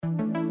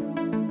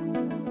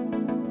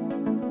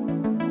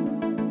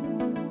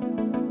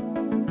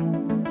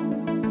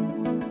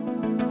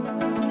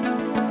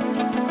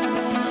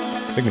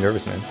Make me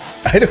nervous, man.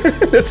 I don't.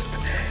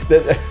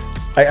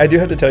 I do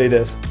have to tell you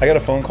this. I got a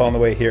phone call on the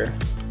way here.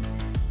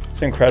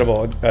 It's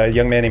incredible. A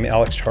young man named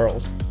Alex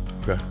Charles.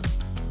 Okay.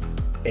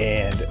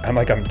 And I'm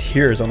in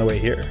tears on the way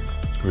here.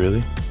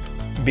 Really?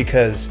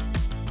 Because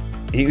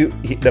he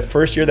the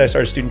first year that I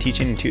started student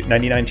teaching in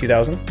 99,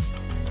 2000.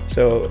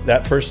 So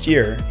that first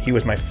year, he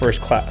was my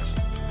first class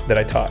that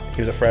I taught.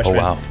 He was a freshman.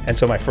 Oh, wow. And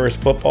so my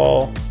first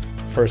football,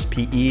 first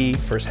PE,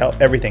 first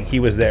health, everything, he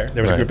was there.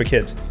 There was a group of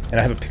kids. And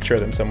I have a picture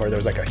of them somewhere. There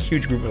was a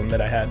huge group of them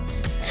that I had.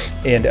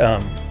 And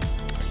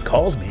he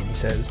calls me and he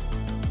says,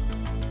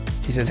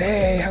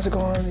 hey, how's it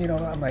going?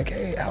 I'm like,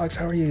 hey, Alex,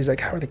 how are you? He's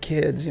like, how are the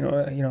kids?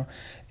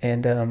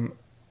 And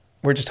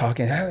we're just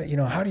talking. How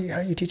are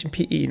you teaching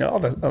PE? All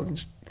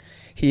that.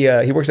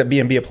 He works at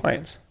B&B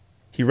Appliance.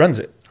 He runs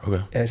it.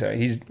 Okay. And so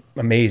he's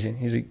amazing.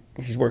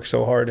 He's worked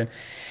so hard. And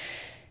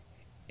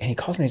he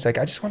calls me. He's like,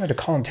 I just wanted to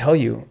call and tell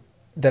you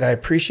that I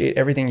appreciate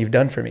everything you've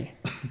done for me.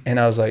 And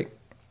I was like,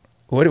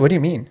 what do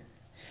you mean?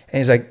 And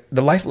he's like,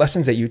 the life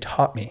lessons that you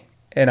taught me.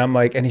 And I'm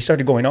like, and he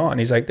started going on.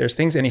 He's like, there's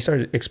things, and he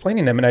started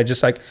explaining them. And I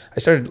started,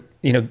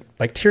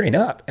 tearing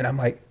up. And I'm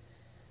like,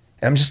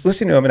 and I'm just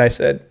listening to him. And I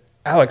said,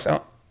 Alex,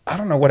 I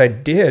don't know what I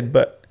did,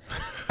 but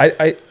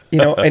I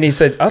and he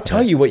said, I'll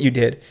tell you what you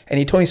did. And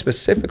he told me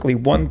specifically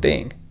one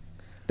thing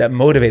that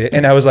motivated.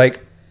 And I was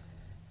like,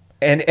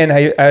 and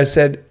I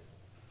said,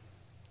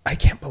 I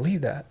can't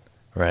believe that.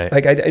 Right.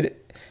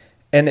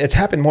 And it's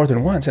happened more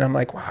than once. And I'm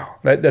like, wow,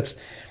 that's,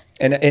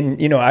 and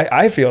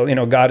I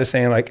feel, God is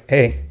saying like,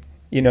 hey,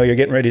 you're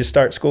getting ready to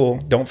start school.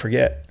 Don't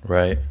forget.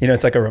 Right.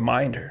 It's like a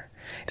reminder.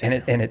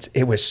 Damn. And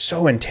it was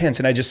so intense.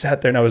 And I just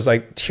sat there and I was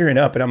like tearing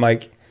up. And I'm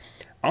like,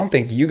 I don't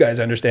think you guys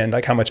understand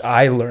like how much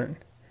I learned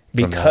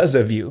because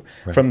of you,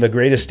 right. From the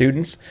greatest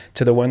students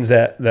to the ones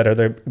that are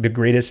the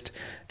greatest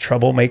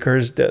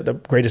troublemakers, the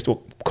greatest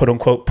quote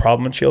unquote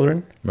problem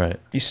children. Right.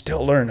 You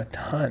still learn a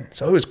ton.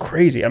 So it was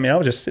crazy. I mean, I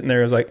was just sitting there.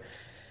 I was like,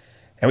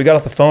 and we got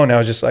off the phone. And I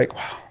was just like,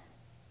 wow,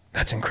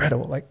 that's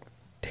incredible. Like,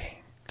 dang.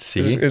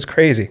 See, it was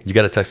crazy. You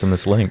got to text them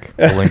this link,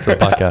 the link to the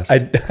podcast.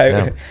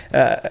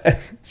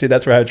 See,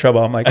 that's where I had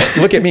trouble. I'm like,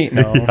 look at me.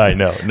 No, I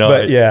know. No,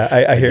 but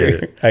I hear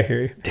you. I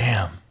hear you.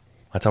 Damn,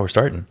 that's how we're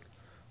starting.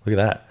 Look at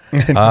that.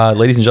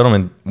 Ladies and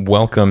gentlemen,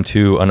 welcome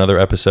to another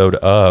episode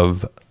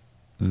of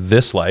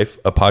This Life,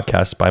 a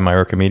podcast by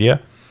Mallorca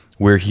Media.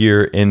 We're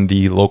here in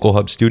the Local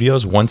Hub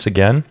studios once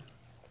again.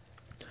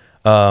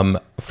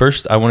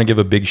 First, I want to give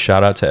a big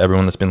shout out to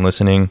everyone that's been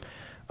listening.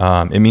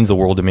 It means the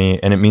world to me,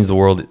 and it means the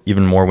world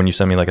even more when you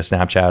send me like a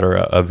Snapchat or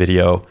a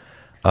video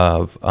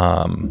of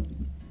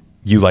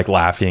you like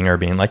laughing or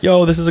being like,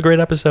 yo, this is a great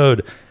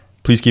episode.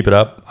 Please keep it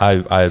up.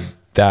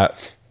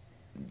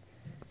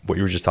 What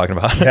you were just talking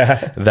about,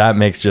 that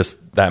makes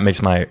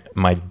my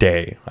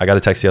day. I got a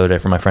text the other day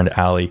from my friend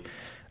Allie,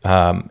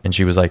 and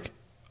she was like,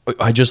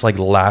 I just like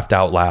laughed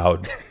out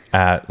loud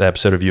at the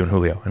episode of you and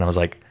Julio, and I was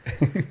like,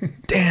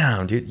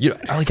 damn, dude,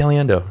 Allie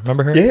Caliendo,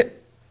 remember her? Yeah.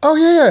 Oh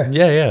yeah.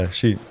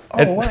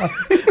 Wow.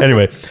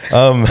 Anyway,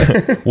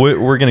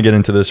 we're gonna get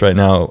into this right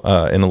now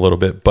in a little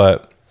bit,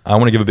 but I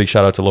want to give a big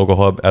shout out to Local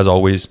Hub, as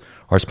always,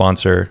 our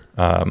sponsor.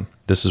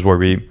 This is where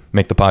we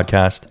make the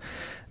podcast.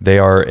 They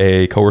are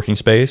a co-working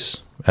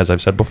space, as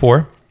I've said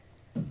before.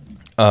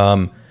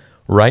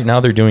 Right now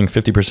they're doing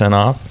 50%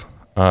 off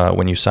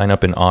when you sign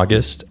up in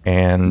August,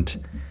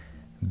 and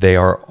they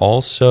are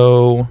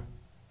also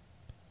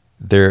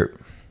they're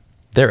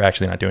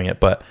actually not doing it,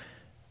 but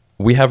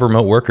we have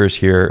remote workers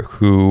here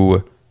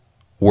who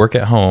work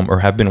at home or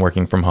have been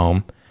working from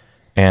home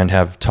and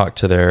have talked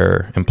to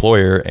their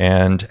employer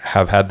and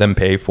have had them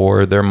pay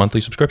for their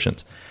monthly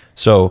subscriptions.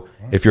 So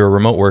if you're a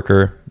remote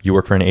worker, you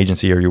work for an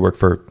agency or you work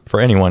for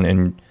anyone,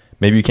 and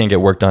maybe you can't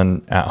get work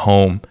done at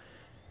home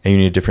and you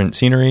need a different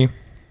scenery,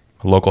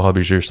 Local Hub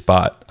is your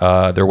spot.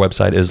 Their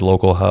website is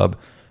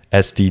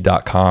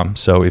localhubsd.com.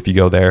 So if you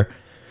go there,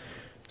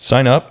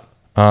 sign up,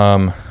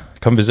 come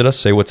visit us,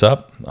 say what's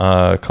up,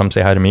 come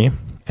say hi to me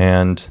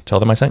and tell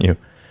them I sent you.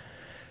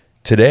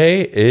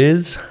 Today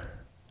is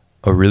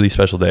a really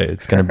special day.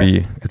 It's going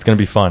to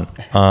be fun.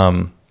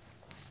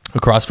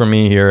 Across from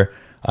me here,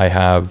 I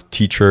have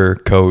teacher,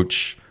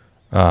 coach,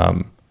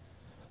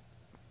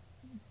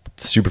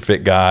 super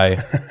fit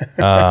guy.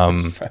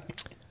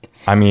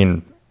 I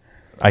mean,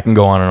 I can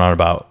go on and on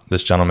about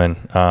this gentleman.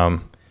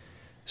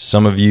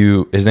 Some of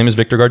you, his name is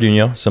Victor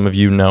Garduno. Some of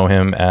you know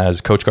him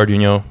as Coach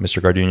Garduno,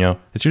 Mr. Garduno.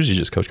 It's usually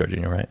just Coach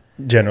Garduno, right?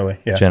 Generally,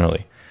 yeah.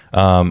 Generally.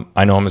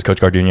 I know him as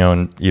Coach Garduno,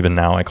 and even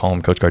now I call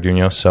him Coach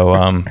Garduno. So,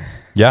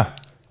 yeah,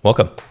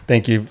 welcome.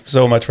 Thank you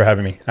so much for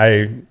having me.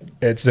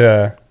 It's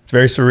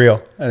very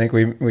surreal. I think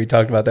we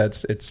talked about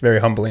that. It's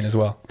very humbling as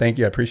well. Thank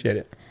you. I appreciate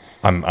it.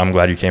 I'm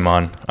glad you came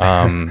on.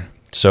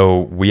 So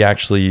we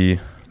actually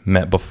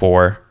met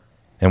before,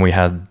 and we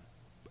had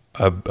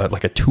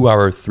like a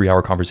 2-hour,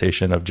 3-hour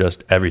conversation of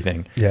just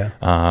everything. Yeah.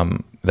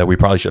 That we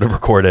probably should have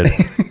recorded.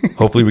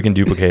 Hopefully we can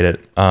duplicate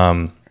it.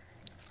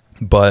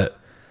 But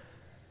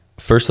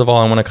first of all,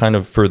 I want to kind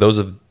of, for those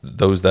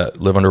that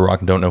live under a rock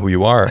and don't know who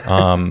you are,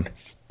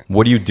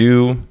 what do you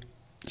do?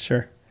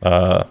 Sure.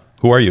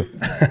 Who are you?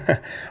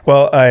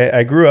 Well,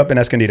 I grew up in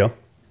Escondido,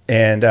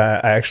 and I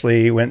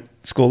actually went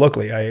school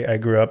locally. I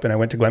grew up and I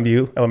went to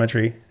Glenview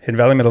Elementary, Hidden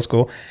Valley Middle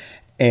School,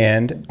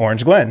 and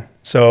Orange Glen.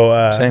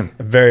 So Same.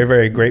 very,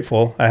 very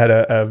grateful. I had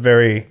a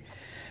very,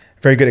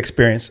 very good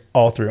experience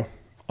all through.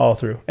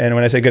 And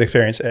when I say good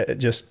experience,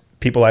 just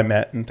people I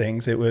met and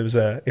things, it was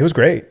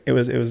great. It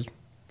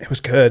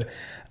was good.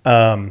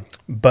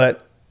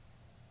 But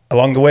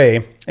along the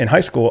way in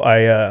high school,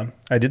 I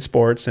did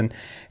sports and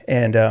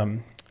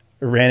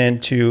ran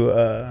into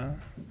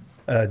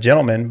a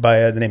gentleman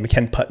by the name of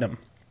Ken Putnam,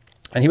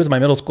 and he was my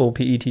middle school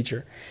PE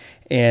teacher.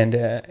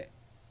 And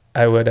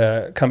I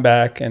would come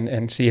back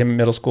and see him in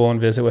middle school and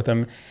visit with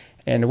him.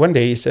 And one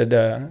day he said,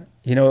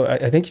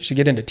 I think you should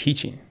get into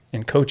teaching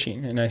and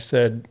coaching. And I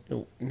said,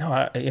 no,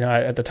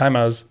 at the time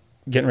I was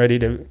getting ready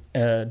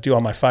to do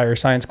all my fire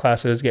science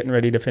classes, getting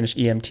ready to finish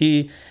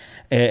EMT.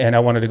 And I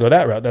wanted to go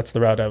that route. That's the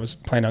route I was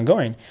planning on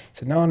going. He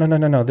said,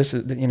 no. This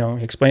is,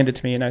 he explained it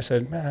to me, and I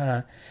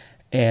said,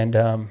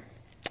 And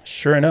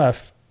sure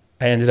enough,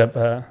 I ended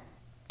up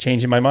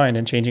changing my mind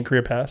and changing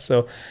career paths.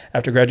 So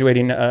after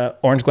graduating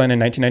Orange Glen in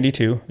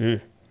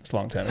 1992, it's a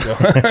long time ago.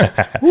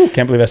 Ooh,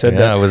 can't believe I said that.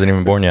 Yeah, I wasn't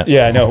even born yet.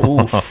 Yeah, I know.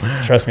 Ooh,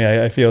 trust me,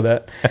 I feel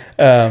that.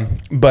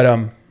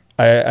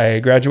 I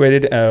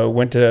graduated,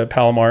 went to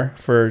Palomar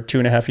for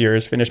 2.5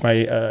 years, finished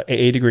my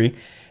AA degree,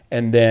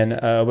 and then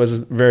was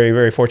very,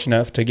 very fortunate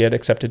enough to get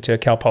accepted to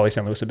Cal Poly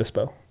San Luis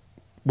Obispo.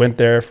 Went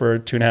there for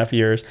 2.5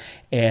 years,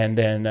 and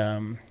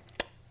then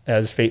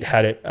as fate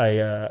had it,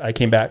 I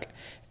came back,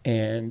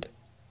 and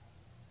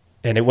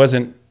it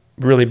wasn't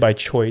really by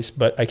choice,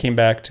 but I came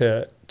back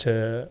to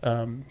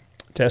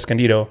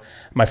Escondido.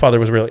 My father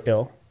was really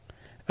ill.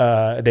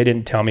 They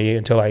didn't tell me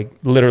until I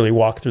literally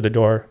walked through the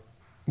door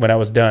when I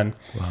was done.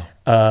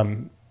 Wow.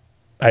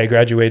 I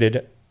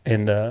graduated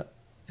in the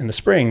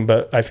spring,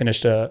 but I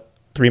finished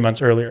 3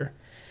 months earlier.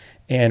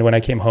 And when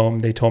I came home,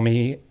 they told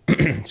me,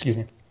 excuse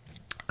me,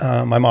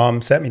 my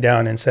mom sat me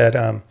down and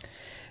said,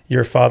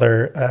 your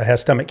father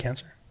has stomach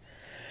cancer.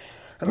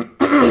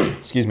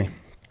 Excuse me.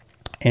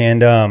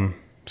 And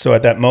so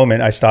at that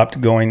moment, I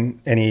stopped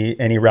going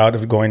any route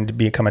of going to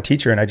become a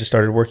teacher, and I just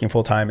started working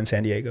full time in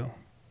San Diego.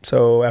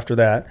 So after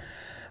that,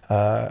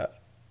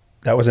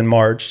 that was in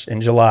March.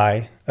 In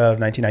July of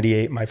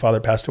 1998, my father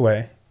passed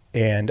away,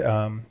 and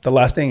the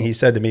last thing he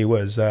said to me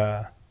was,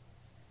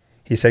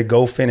 he said,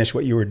 "Go finish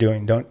what you were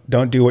doing.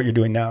 Don't do what you're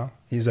doing now."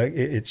 He's like,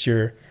 "It's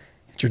your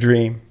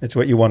dream. It's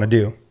what you want to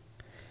do."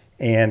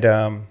 And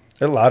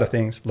there are a lot of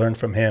things learned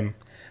from him,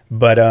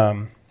 but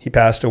he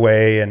passed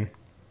away, and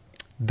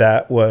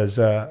that was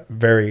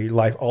very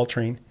life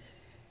altering.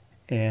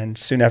 And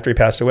soon after he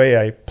passed away,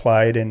 I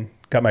applied and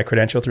got my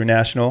credential through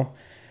National.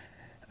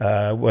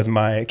 Was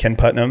my Ken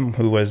Putnam,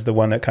 who was the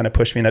one that kind of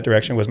pushed me in that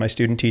direction, was my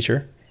student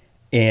teacher.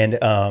 And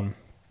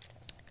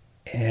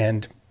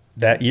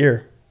that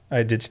year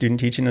I did student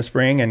teaching in the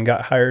spring and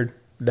got hired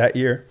that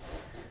year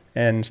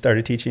and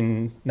started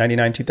teaching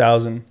 99,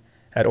 2000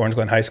 at Orange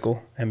Glen High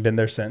School and been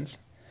there since.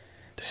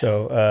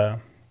 So,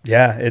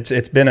 yeah,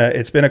 it's been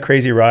a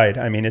crazy ride.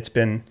 I mean, it's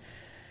been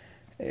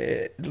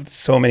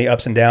so many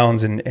ups and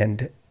downs,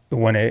 and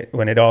when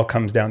it all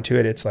comes down to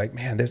it, it's like,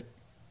 man,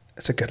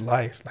 it's a good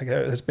life. Like,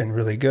 it's been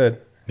really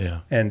good.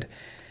 Yeah. And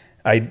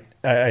I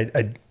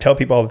tell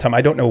people all the time,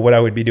 I don't know what I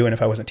would be doing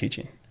if I wasn't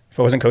teaching. If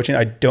I wasn't coaching,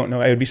 I don't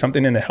know. I would be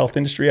something in the health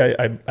industry,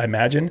 I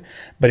imagine,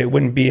 but it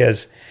wouldn't be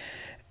as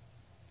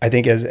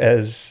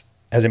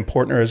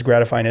important or as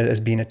gratifying as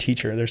being a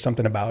teacher. There's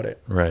something about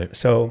it. Right.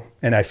 So,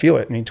 and I feel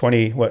it. I mean,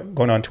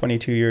 going on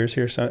 22 years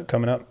here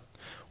coming up.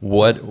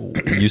 What,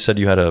 you said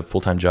you had a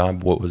full-time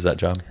job. What was that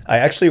job? I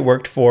actually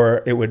worked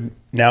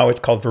now it's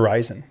called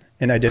Verizon,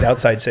 and I did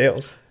outside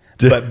sales.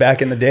 But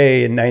back in the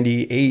day in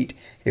 98,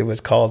 it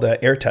was called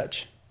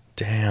AirTouch.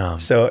 Damn.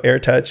 So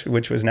AirTouch,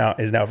 which is now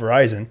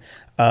Verizon,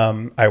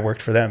 I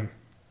worked for them.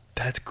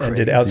 That's crazy. And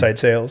did outside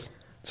sales.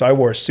 So I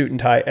wore a suit and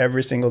tie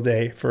every single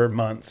day for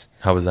months.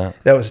 How was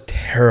that? That was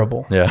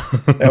terrible. Yeah.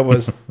 That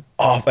was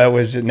off. That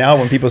was now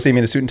when people see me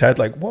in a suit and tie, it's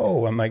like,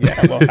 whoa. I'm like,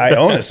 yeah, well, I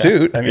own a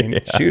suit. I mean,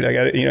 shoot, I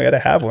got to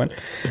have one.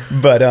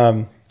 But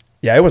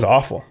yeah, it was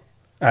awful.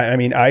 I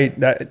mean,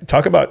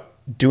 talk about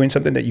doing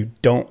something that you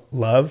don't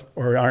love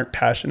or aren't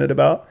passionate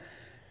about.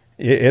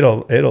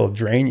 It'll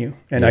drain you,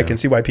 and I can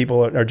see why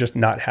people are just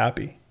not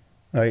happy.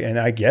 And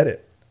I get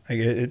it.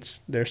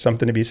 There's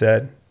something to be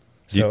said.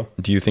 So,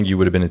 do you think you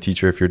would have been a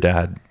teacher if your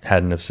dad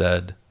hadn't have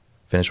said,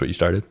 finish what you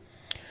started?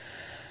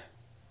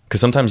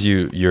 Because sometimes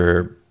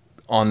you're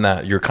on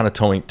that, you're kind of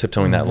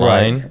tiptoeing that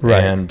line,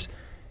 right. And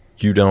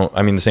you don't,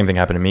 I mean, the same thing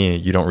happened to me.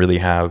 You don't really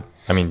have,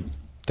 I mean,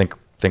 thank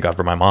God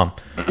for my mom.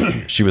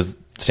 She was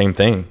the same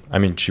thing. I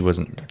mean, she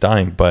wasn't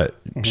dying, but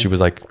she was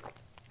like,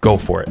 go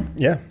for it.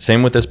 Yeah.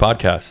 Same with this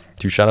podcast.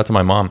 Shout out to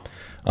my mom.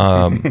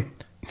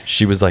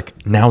 She was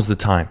like, now's the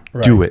time.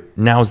 Right. Do it.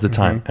 Now's the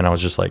time. And I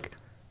was just like,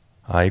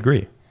 I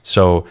agree.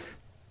 So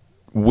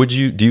do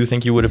you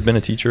think you would have been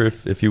a teacher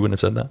if you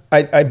wouldn't have said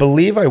that? I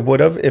believe I would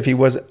have if he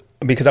was,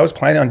 because I was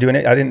planning on doing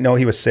it. I didn't know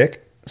he was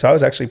sick. So I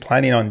was actually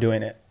planning on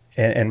doing it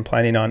and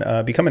planning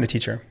on becoming a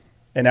teacher.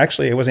 And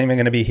actually, it wasn't even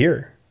going to be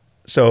here.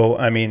 So,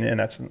 I mean, and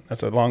that's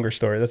a longer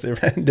story. That's a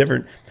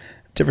different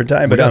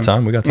time. We got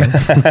time.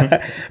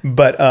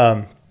 But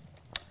I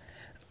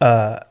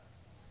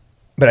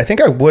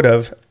think I would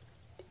have,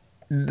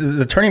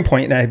 the turning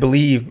point, and I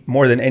believe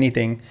more than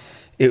anything,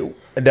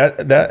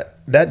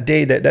 that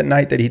day, that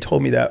night that he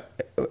told me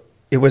that,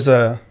 it was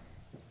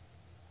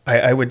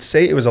I would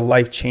say it was a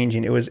life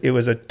changing. It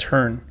was a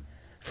turn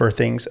for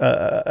things,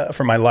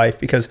 for my life,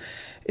 because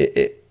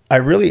I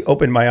really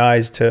opened my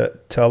eyes to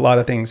a lot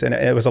of things, and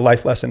it was a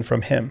life lesson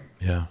from him.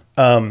 Yeah.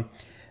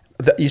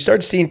 You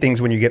start seeing things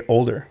when you get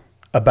older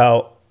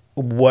about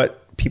what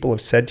people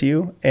have said to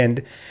you.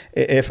 And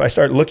if I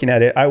start looking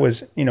at it, I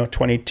was,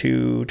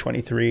 22,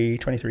 23.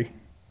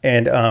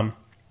 And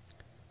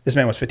this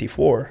man was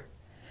 54.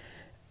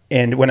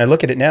 And when I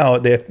look at it now,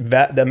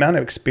 the amount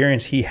of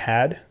experience he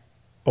had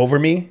over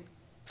me,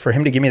 for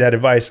him to give me that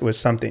advice was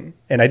something.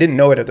 And I didn't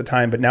know it at the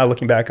time, but now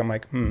looking back, I'm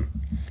like,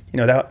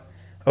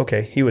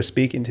 okay, he was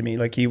speaking to me.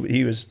 Like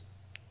he was,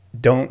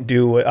 don't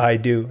do what I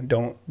do.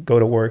 Don't go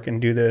to work and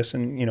do this.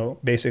 And,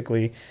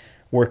 basically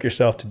work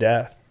yourself to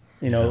death,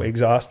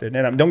 exhausted.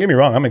 And don't get me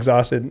wrong, I'm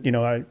exhausted,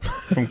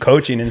 from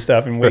coaching and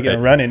stuff and waking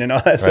and running and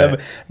all that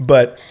stuff.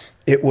 But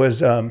it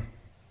was,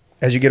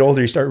 as you get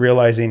older, you start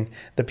realizing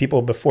the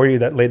people before you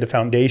that laid the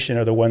foundation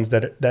are the ones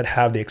that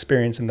have the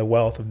experience and the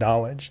wealth of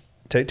knowledge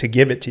to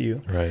give it to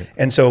you. Right.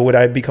 And so would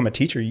I become a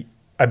teacher?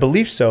 I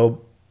believe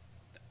so.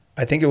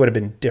 I think it would have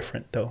been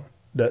different though.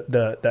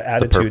 The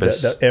attitude,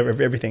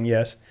 everything.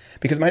 Yes.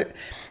 Because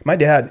my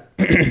dad,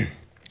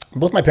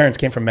 both my parents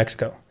came from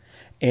Mexico,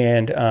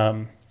 and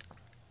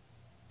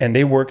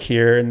they work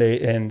here,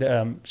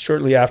 and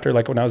shortly after,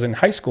 like when I was in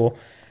high school,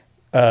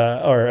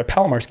 or at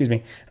Palomar, excuse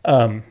me,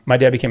 my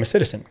dad became a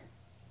citizen.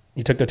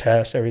 He took the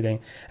test, everything.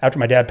 After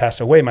my dad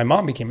passed away, my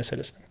mom became a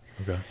citizen.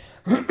 Okay.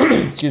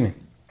 Excuse me.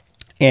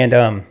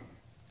 And,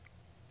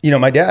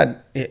 my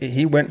dad,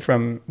 he went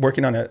from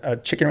working on a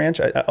chicken ranch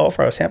off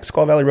of San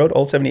Pasqual Valley Road,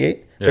 Old 78.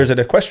 Yeah. There's an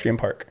equestrian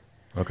park.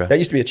 Okay. That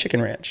used to be a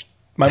chicken ranch.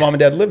 My mom and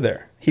dad lived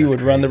there. He would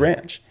run the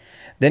ranch.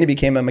 Then he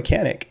became a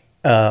mechanic.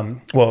 He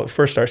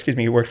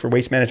worked for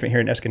Waste Management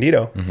here in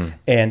Escondido, mm-hmm.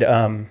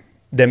 and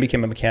then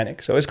became a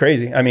mechanic. So it's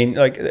crazy. I mean,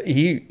 like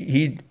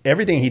he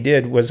everything he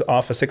did was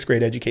off a 6th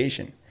grade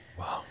education.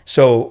 Wow.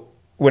 So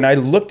when I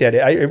looked at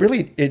it,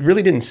 it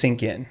really didn't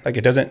sink in. Like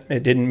it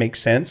didn't make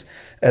sense.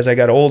 As I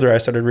got older, I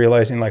started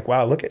realizing like,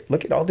 wow, look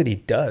at all that he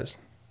does.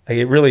 Like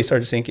it really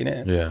started sinking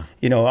in. Yeah.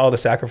 All the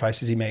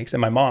sacrifices he makes. And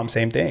my mom,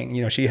 same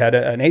thing. She had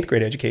an 8th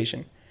grade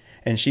education,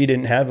 and she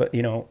didn't have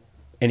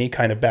any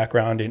kind of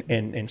background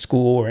in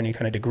school or any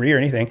kind of degree or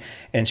anything.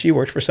 And she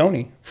worked for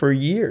Sony for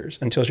years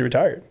until she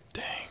retired.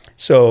 Dang.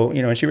 So,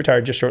 and she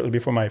retired just shortly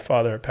before my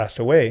father passed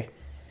away.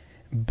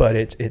 But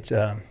it's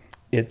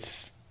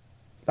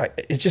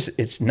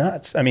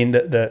nuts. I mean,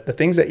 the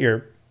things that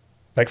you're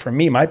like, for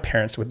me, my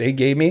parents, what they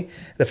gave me,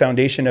 the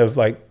foundation of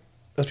like,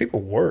 those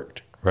people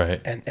worked. Right.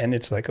 And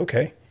it's like,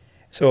 okay.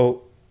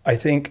 So I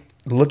think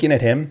looking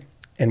at him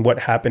and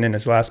what happened in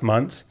his last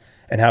months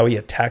and how he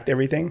attacked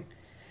everything,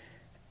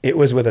 it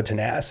was with a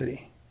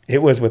tenacity.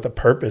 It was with a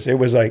purpose. It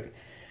was like,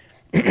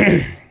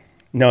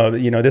 no,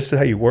 this is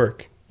how you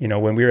work.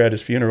 When we were at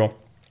his funeral,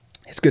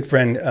 his good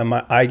friend,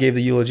 I gave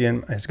the eulogy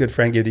and his good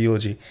friend gave the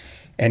eulogy.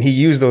 And he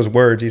used those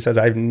words. He says,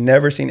 I've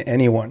never seen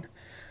anyone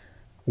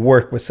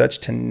work with such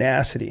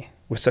tenacity,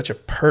 with such a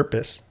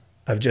purpose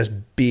of just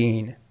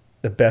being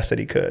the best that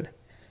he could.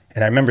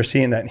 And I remember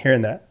seeing that and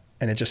hearing that,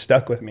 and it just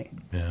stuck with me.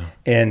 Yeah.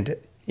 And,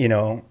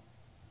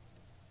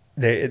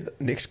 the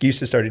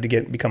excuses started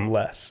to become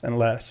less and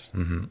less.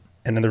 Mm-hmm.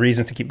 And then the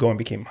reasons to keep going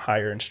became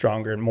higher and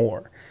stronger and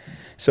more.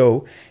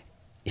 So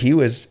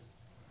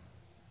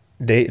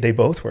they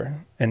both were.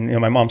 And,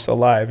 my mom's still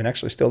alive and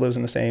actually still lives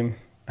in the same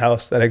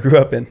house that I grew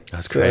up in.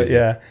 That's crazy.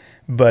 Yeah.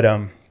 But,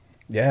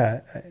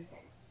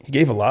 he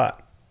gave a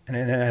lot, and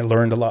I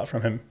learned a lot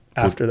from him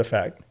after the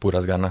fact.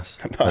 Puras ganas.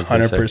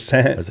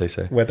 100%. As they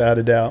say. Without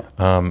a doubt.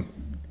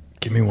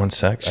 Give me one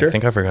sec. Sure. I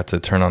think I forgot to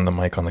turn on the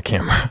mic on the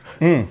camera.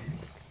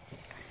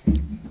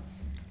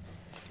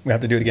 We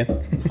have to do it again.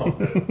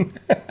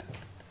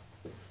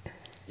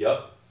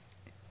 Yep.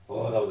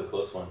 Oh, that was a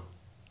close one.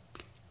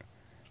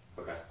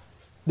 Okay.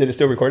 Did it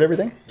still record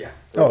everything? Yeah.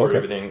 Okay.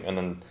 Everything, and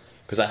then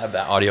because I have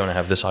that audio and I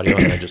have this audio,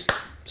 and I just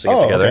sing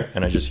it together,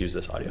 and I just use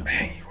this audio.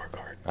 Man, you work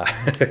hard.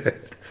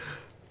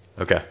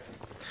 Okay.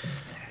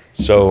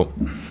 So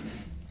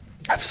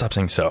I have to stop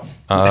saying so.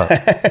 Yeah,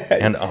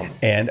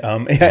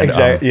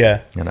 exactly.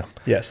 Yeah.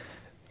 Yes.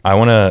 I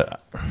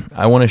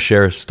want to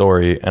share a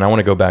story, and I want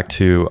to go back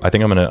to, I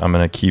think I'm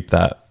going to keep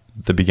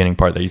the beginning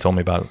part that you told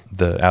me about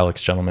the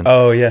Alex gentleman.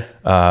 Oh yeah.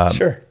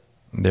 Sure.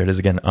 There it is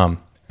again.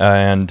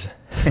 And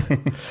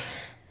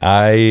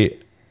I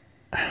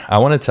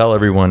want to tell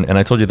everyone, and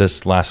I told you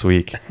this last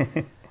week,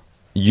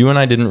 you and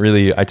I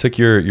I took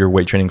your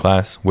weight training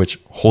class, which,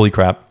 holy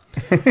crap,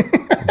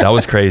 that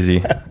was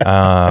crazy.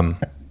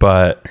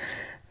 But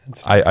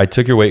I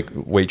took your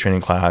weight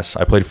training class.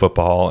 I played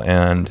football,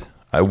 and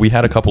we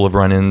had a couple of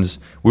run-ins.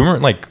 We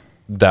weren't like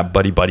that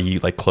buddy,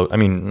 like close. I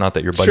mean, not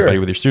that you're buddy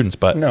with your students,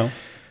 but no,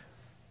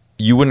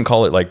 you wouldn't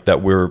call it like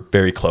that we're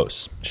very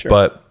close. Sure.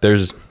 But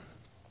there's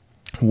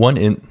not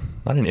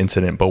an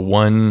incident, but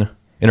one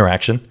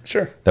interaction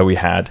that we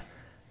had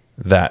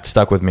that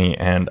stuck with me.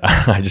 And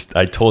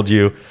I told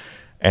you,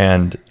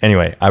 and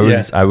anyway, I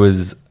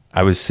was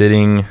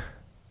sitting,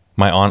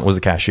 my aunt was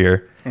a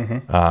cashier,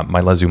 my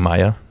Lazu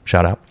Maya,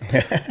 shout out.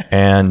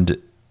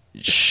 And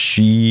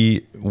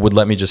she would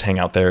let me just hang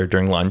out there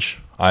during lunch.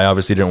 I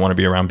obviously didn't want to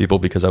be around people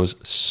because I was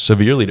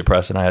severely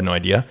depressed and I had no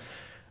idea.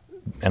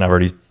 And I've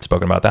already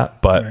spoken about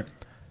that, but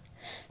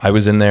I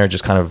was in there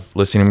just kind of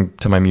listening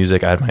to my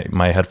music. I had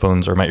my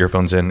headphones or my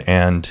earphones in,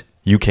 and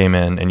you came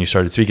in and you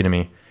started speaking to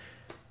me.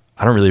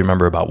 I don't really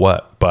remember about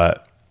what,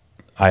 but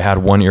I had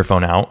one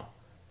earphone out,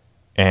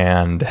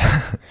 and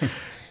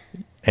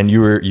and you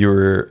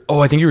were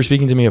I think you were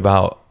speaking to me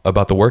about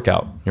the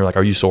workout. You were like,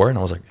 "Are you sore?" And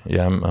I was like,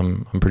 "Yeah,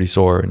 I'm pretty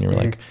sore." And you were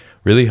like,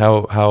 "Really?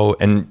 How?"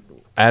 And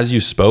as you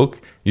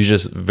spoke, you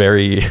just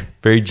very,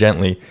 very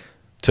gently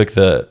took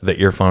the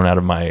earphone out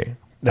of my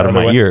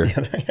ear.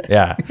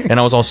 Yeah. And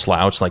I was all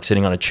slouched, like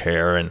sitting on a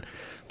chair and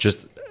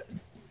just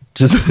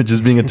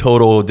being a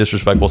total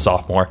disrespectful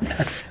sophomore.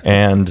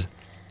 And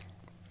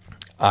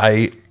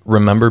I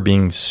remember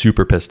being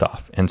super pissed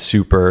off and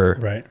super,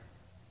 right.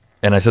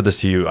 And I said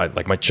this to you,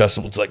 like my chest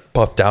was like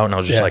puffed out and I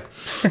was just like,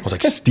 I was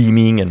like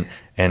steaming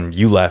and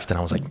you left and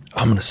I was like,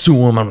 I'm going to sue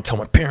him. I'm going to tell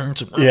my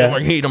parents.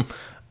 I hate him.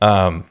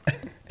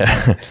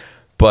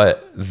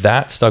 But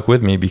that stuck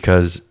with me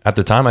because at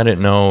the time I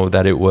didn't know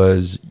that it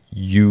was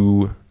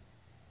you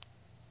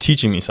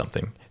teaching me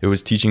something. It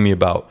was teaching me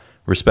about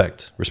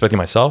respecting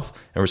myself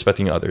and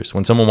respecting others.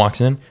 When someone walks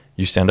in,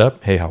 you stand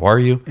up. Hey, how are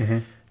you?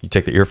 You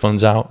take the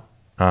earphones out.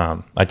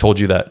 I told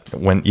you that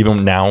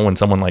even now when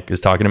someone like is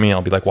talking to me,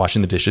 I'll be like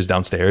washing the dishes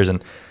downstairs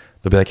and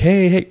they'll be like,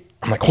 hey.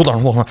 I'm like, hold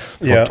on.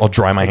 Yeah, I'll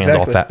dry my hands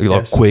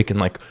off quick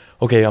and like,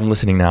 okay, I'm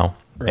listening now.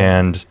 Right.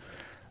 And,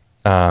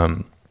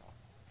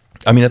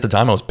 I mean, at the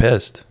time I was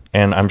pissed,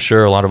 and I'm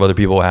sure a lot of other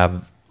people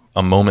have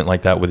a moment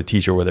like that with a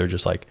teacher where they're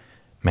just like,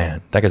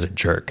 man, that guy's a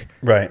jerk.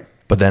 Right.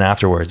 But then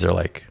afterwards they're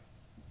like,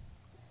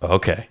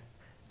 okay,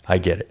 I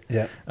get it.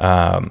 Yeah.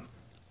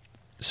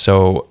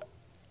 So,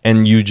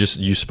 and you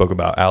spoke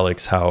about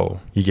Alex, how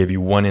he gave you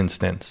one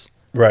instance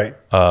right.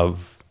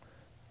 of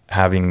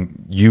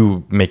having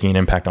you making an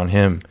impact on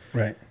him.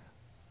 Right.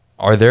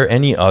 Are there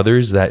any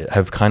others that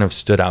have kind of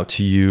stood out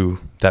to you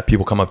that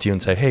people come up to you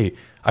and say, hey,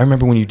 I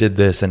remember when you did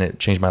this and it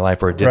changed my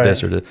life, or it did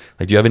this, or like,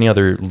 do you have any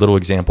other little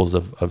examples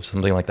of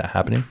something like that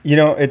happening? You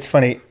know, it's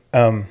funny.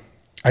 I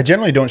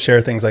generally don't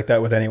share things like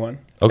that with anyone.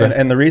 Okay.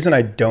 And the reason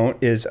I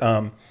don't is,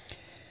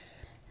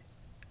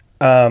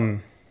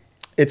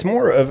 it's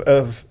more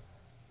of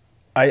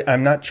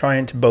I'm not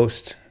trying to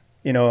boast.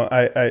 You know,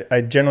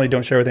 I generally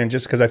don't share with him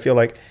just because I feel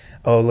like,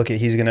 oh, look,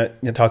 he's going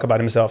to talk about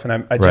himself.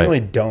 And I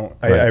generally don't.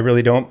 I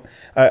really don't.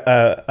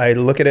 I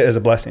look at it as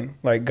a blessing,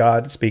 like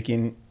God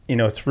speaking, you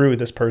know, through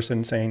this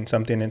person saying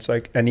something. It's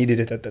like, I needed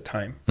it at the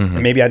time.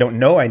 And maybe I don't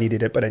know I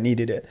needed it, but I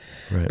needed it.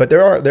 Right. But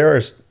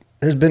there's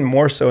been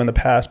more so in the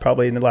past,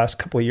 probably in the last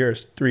couple of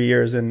years, 3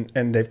 years, and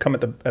they've come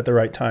at the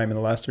right time in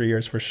the last 3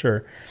 years for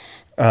sure.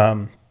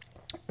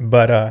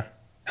 But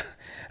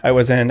I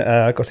was in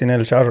Cocina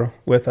del Charro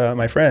with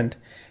my friend,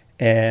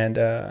 and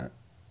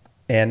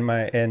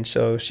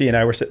so she and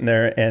I were sitting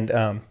there, and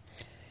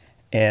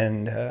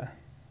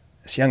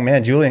this young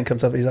man, Julian,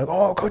 comes up. He's like,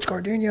 "Oh, Coach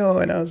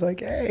Garduño," and I was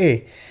like,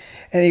 "Hey,"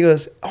 and he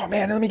goes, "Oh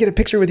man, let me get a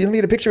picture with you.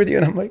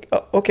 And I'm like,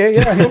 "Oh, okay,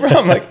 yeah, no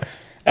problem." I'm like,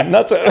 I'm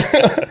not so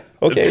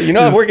okay. You know,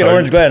 I work at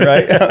Orange Glen,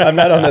 right? I'm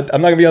not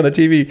gonna be on the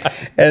TV.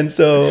 And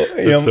so,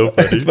 you know, so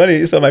it's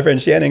funny. So my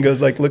friend Shannon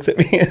goes like, looks at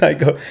me, and I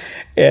go,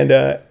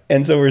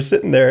 and so we're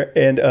sitting there,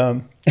 and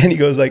he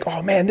goes like,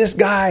 "Oh man, this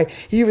guy,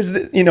 he was,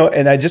 you know,"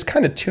 and I just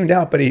kind of tuned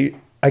out, but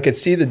I could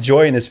see the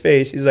joy in his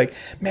face. He's like,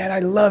 "Man, I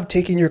love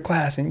taking your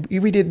class, and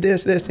we did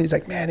this, and he's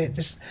like, "Man,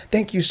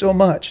 thank you so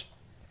much."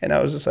 And I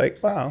was just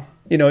like, wow,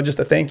 you know, just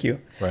a thank you.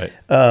 Right.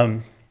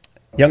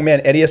 Young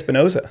man, Eddie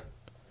Espinoza.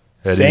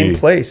 Eddie. Same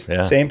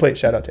place.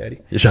 Shout out to Eddie.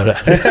 Shout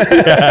out.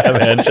 Yeah,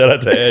 man. Shout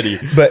out to Eddie.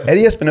 But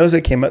Eddie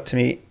Espinoza came up to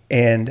me,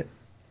 and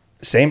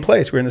same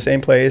place. We're in the same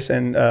place,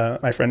 and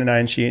my friend and I,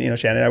 and Shannon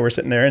and I were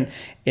sitting there,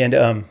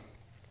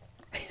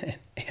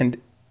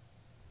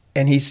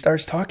 and he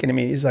starts talking to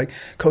me. He's like,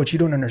 "Coach, you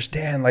don't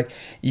understand. Like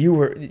you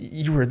were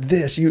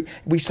this.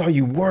 We saw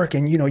you work,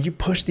 and you know you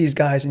pushed these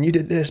guys, and you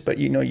did this, but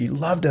you know you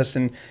loved us."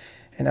 And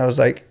I was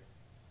like,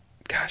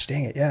 "Gosh,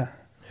 dang it, yeah."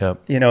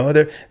 Yep. You know,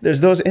 there's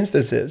those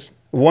instances.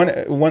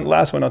 One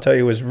last one I'll tell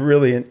you was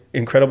really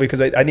incredible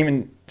because I didn't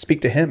even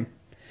speak to him.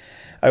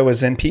 I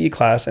was in PE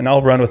class, and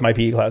I'll run with my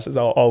PE classes.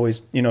 I'll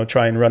always, you know,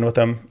 try and run with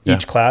them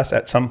each class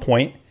at some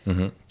point,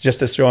 just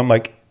to show them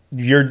like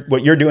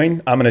what you're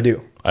doing, I'm going to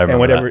do. And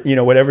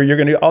whatever you're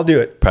going to do, I'll do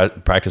it.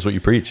 Practice what you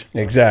preach.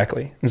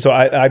 Exactly. And so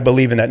I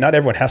believe in that. Not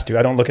everyone has to.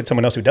 I don't look at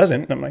someone else who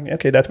doesn't. I'm like,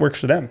 okay, that works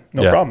for them.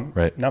 No problem.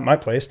 Right. Not my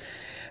place.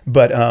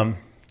 But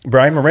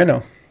Brian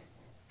Moreno.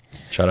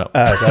 Shout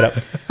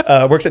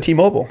out. Works at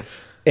T-Mobile.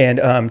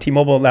 And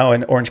T-Mobile now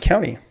in Orange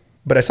County.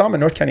 But I saw him at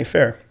North County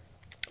Fair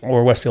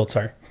or Westfield.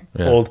 Sorry,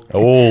 Yeah. old.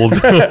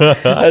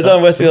 I saw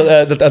him Westfield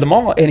at the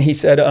mall, and he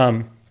said,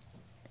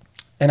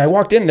 and I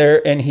walked in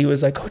there, and he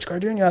was like, Coach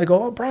Garduño. I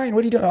go, oh, Brian,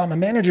 what are you doing? Oh, I'm a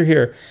manager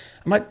here.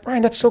 I'm like,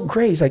 Brian, that's so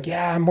great. He's like,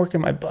 yeah, I'm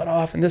working my butt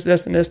off, and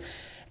this, and this.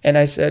 And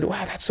I said,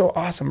 wow, that's so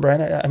awesome,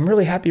 Brian. I'm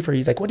really happy for you.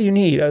 He's like, what do you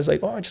need? I was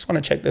like, oh, I just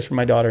want to check this for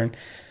my daughter. And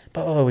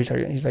we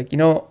started. He's like,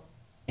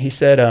 he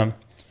said,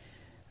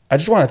 I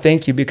just want to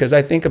thank you because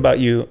I think about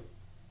you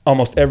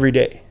almost every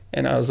day.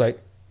 And I was like,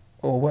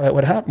 well,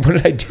 what happened?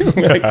 What did I do?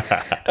 Like,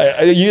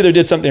 you either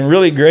did something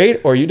really great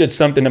or you did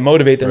something to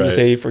motivate them to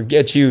say,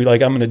 forget you,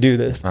 like, I'm going to do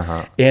this.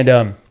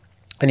 And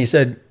he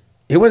said,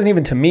 it wasn't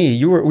even to me.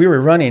 We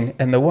were running,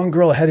 and the one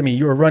girl ahead of me,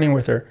 you were running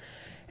with her,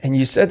 and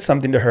you said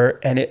something to her,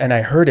 and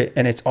I heard it,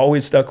 and it's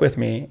always stuck with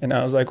me. And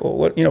I was like, well,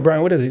 what,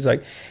 Brian, what is it? He's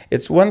like,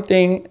 it's one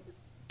thing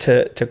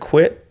to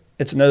quit.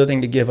 It's another thing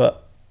to give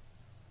up.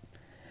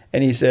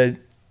 And he said,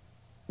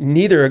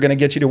 neither are going to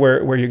get you to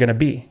where you're going to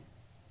be.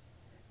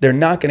 They're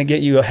not going to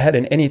get you ahead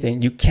in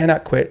anything. You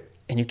cannot quit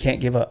and you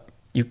can't give up.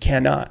 You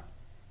cannot.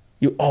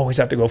 You always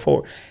have to go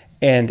forward.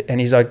 And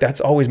he's like, that's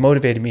always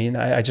motivated me. And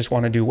I just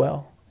want to do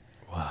well.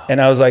 Wow.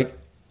 And I was like,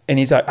 and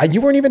he's like,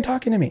 you weren't even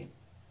talking to me.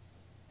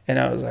 And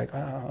I was like,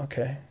 oh,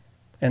 okay.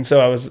 And so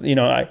I was,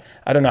 I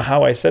don't know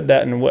how I said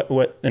that and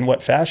in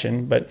what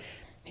fashion, but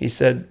he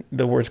said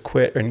the words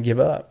quit and give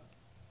up.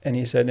 And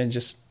he said, and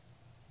just,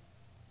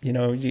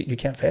 you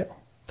can't fail.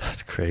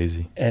 That's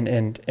crazy.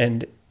 And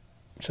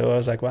so I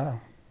was like, wow.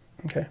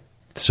 Okay.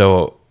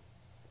 So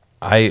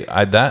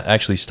I that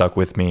actually stuck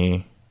with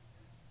me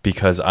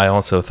because I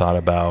also thought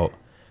about,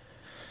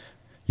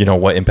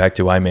 what impact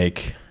do I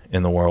make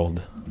in the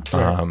world?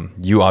 Right.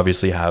 You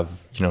obviously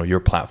have, your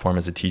platform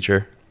as a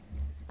teacher.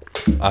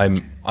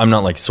 I'm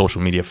not like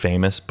social media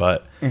famous,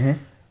 but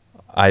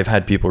I've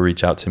had people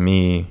reach out to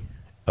me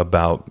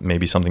about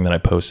maybe something that I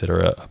posted or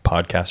a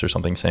podcast or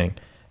something saying,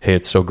 hey,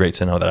 it's so great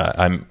to know that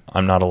I'm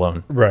not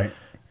alone. Right.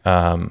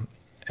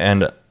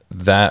 And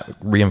that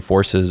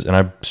reinforces, and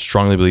I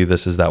strongly believe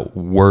this, is that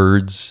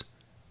words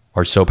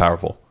are so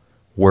powerful.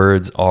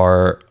 Words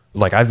are,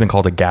 like, I've been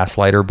called a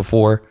gaslighter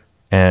before,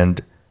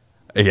 and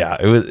yeah,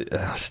 it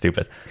was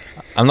stupid.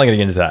 I'm not going to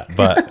get into that,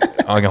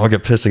 but I'll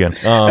get pissed again.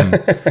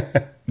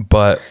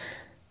 But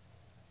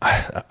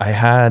I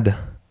had,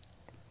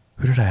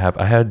 who did I have?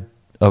 I had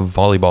a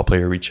volleyball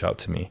player reach out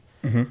to me,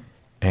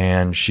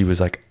 and she was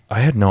like,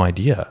 I had no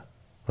idea.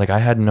 Like, I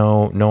had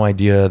no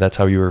idea that's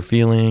how you were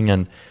feeling.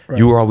 And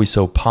you were always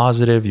so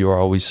positive. You were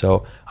always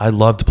so, I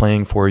loved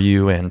playing for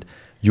you. And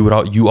you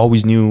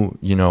always knew,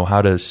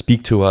 how to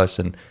speak to us.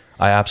 And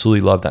I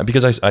absolutely loved that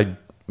because I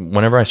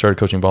whenever I started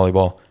coaching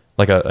volleyball,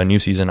 like a new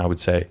season, I would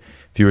say,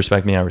 if you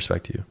respect me, I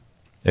respect you.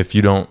 If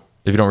you don't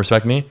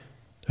respect me,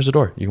 there's a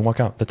door. You can walk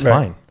out. That's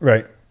fine.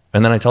 Right.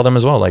 And then I tell them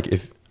as well, like,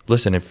 if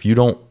you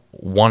don't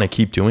want to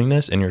keep doing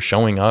this and you're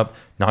showing up,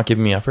 not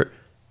giving me effort,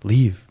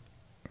 leave.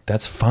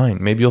 That's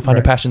fine. Maybe you'll find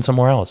a passion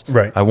somewhere else.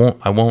 Right. I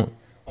won't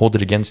hold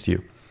it against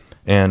you.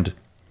 And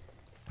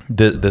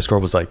this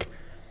girl was like,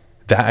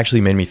 that actually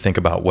made me think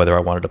about whether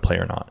I wanted to play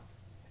or not.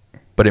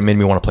 But it made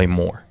me want to play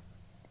more.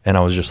 And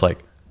I was just like,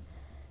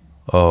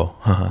 oh,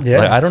 yeah.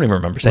 Like, I don't even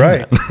remember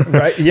saying that.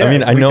 Right. Yeah. I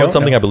mean, I know it's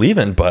something I believe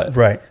in, but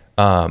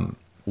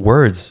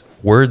words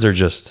are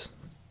just,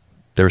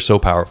 they're so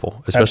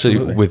powerful, especially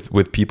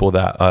with people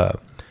that,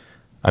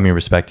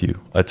 respect you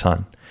a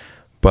ton.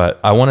 But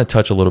I want to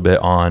touch a little bit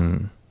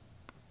on,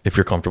 if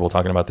you're comfortable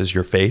talking about this,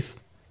 your faith.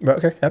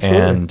 Okay,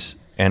 absolutely.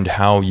 And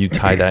how you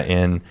tie that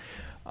in.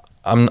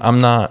 I'm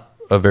not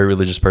a very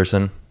religious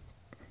person.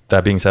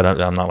 That being said,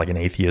 I'm not like an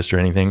atheist or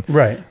anything.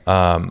 Right.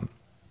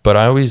 But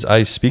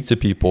I speak to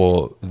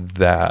people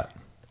that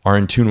are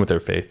in tune with their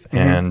faith.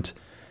 And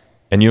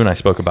you and I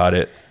spoke about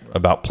it,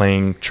 about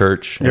playing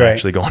church and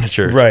actually going to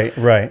church.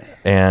 Right.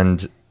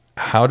 And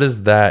how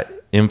does that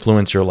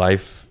influence your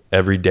life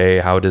every day?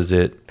 How do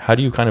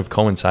you kind of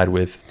coincide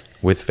with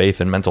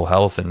faith and mental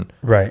health and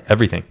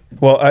everything?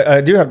 Well,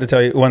 I do have to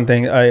tell you one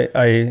thing.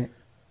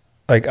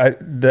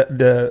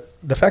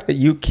 The fact that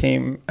you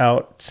came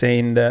out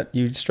saying that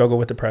you struggle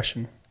with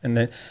depression, and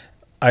that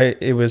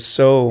it was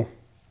so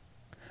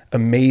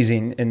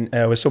amazing, and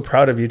I was so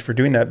proud of you for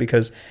doing that,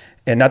 because,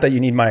 and not that you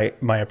need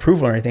my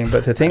approval or anything,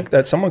 but to think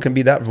that someone can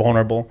be that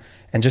vulnerable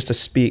and just to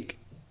speak.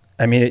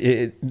 I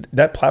mean,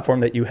 that platform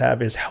that you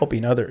have is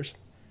helping others.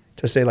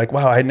 To say like,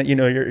 wow,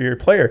 you're a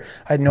player.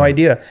 I had no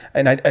idea.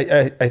 And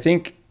I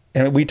think,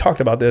 and we talked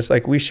about this,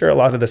 like, we share a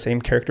lot of the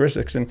same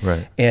characteristics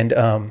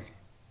and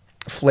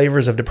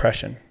flavors of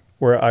depression,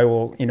 where I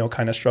will,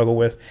 kind of struggle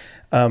with.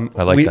 I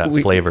like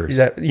flavors.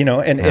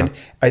 And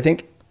I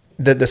think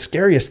that the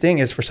scariest thing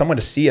is for someone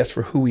to see us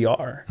for who we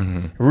are,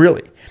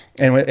 really.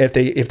 And if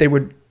they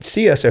would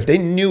see us, if they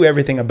knew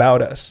everything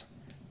about us,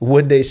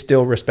 would they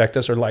still respect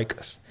us or like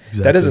us?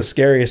 Exactly. That is the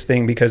scariest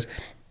thing, because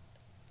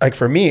like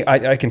for me,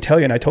 I can tell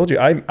you, and I told you,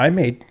 I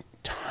made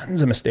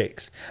tons of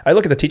mistakes. I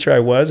look at the teacher I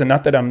was, and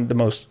not that I'm the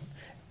most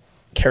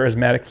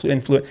charismatic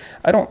influence.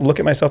 I don't look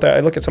at myself that. I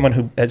look at someone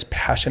who is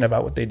passionate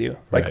about what they do,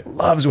 like Right.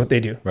 loves what they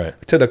do, Right.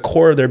 to the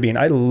core of their being.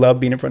 I love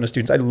being in front of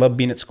students. I love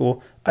being at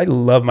school. I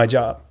love my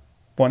job,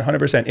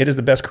 100%. It is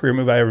the best career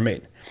move I ever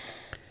made.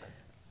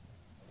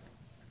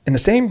 In the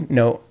same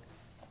note,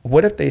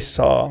 what if they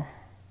saw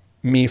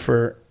me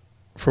for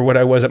what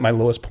I was at my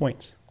lowest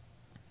points?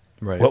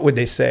 Right. What would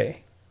they say?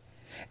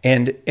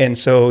 And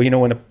so, you know,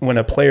 when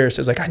a player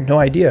says like, I had no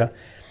idea,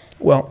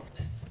 well,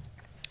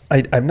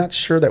 I'm not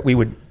sure that we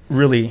would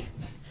really,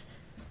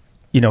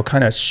 you know,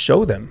 kind of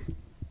show them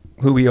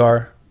who we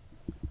are.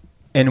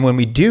 And when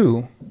we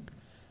do,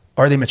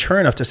 are they mature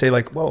enough to say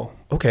like, whoa,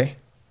 okay.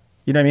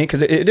 You know what I mean?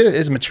 Because it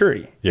is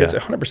maturity. Yeah. It's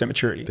 100%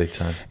 maturity. Big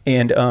time.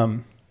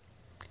 And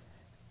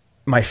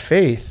my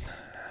faith,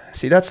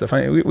 see, that's the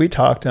funny, we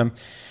talked,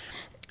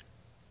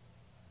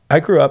 I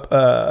grew up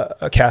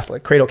a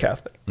Catholic, cradle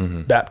Catholic,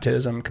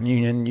 baptism,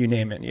 communion, you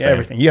name it, Same.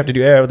 everything. You have to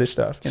do all this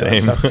stuff. You know, Same.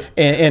 stuff.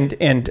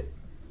 And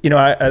you know,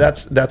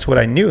 that's what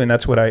I knew, and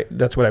that's what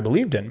I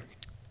believed in.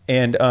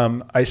 And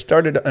I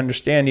started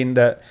understanding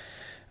that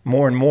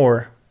more and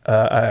more.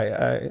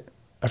 A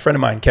friend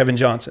of mine, Kevin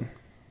Johnson,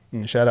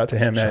 and shout out to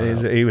him.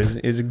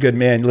 He's a good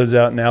man. He lives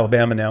out in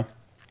Alabama now.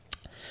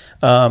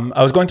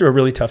 I was going through a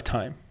really tough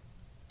time,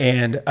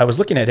 and I was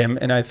looking at him,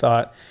 and I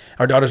thought,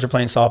 our daughters were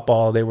playing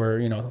softball. They were,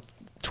 you know,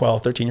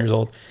 12, 13 years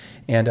old.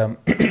 And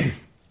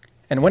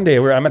and one day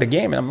I'm at a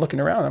game and I'm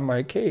looking around. I'm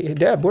like, hey,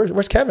 Deb,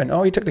 where's Kevin?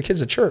 Oh, he took the kids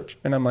to church.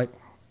 And I'm like,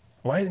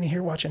 why isn't he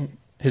here watching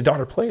his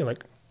daughter play?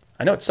 Like,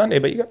 I know it's Sunday,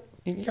 but you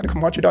got to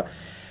come watch your daughter.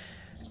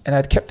 And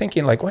I kept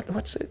thinking, like,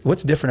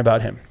 what's different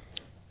about him?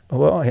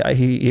 Well,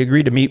 he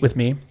agreed to meet with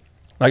me.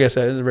 Like I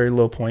said, it's a very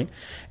low point.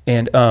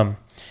 And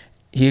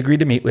he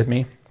agreed to meet with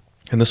me.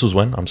 And this was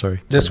when? I'm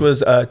sorry. This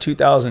was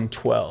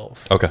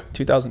 2012. Okay.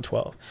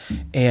 2012.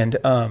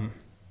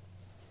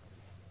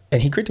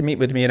 And he agreed to meet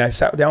with me, and I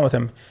sat down with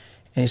him,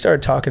 and he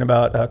started talking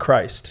about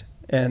Christ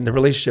and the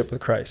relationship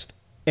with Christ.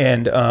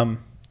 And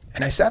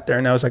I sat there,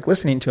 and I was like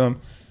listening to him,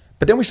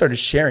 but then we started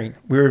sharing.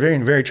 We were very,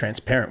 very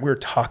transparent. We were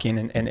talking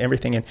and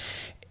everything.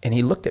 And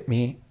he looked at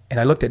me, and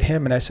I looked at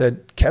him, and I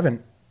said,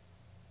 Kevin,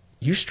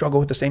 you struggle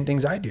with the same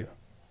things I do.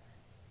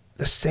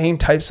 The same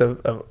types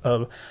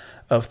of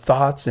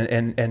thoughts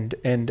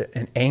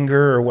and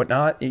anger or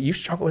whatnot. You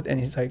struggle with, and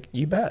he's like,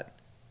 you bet.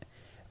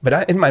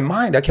 But in my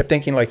mind, I kept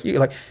thinking like,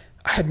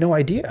 I had no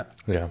idea.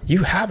 Yeah.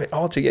 You have it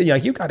all together. You know,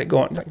 you got it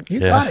going. Like,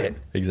 you got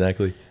it.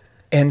 Exactly.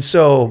 And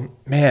so,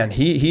 man,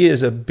 he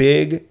is a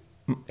big,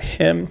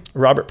 him,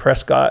 Robert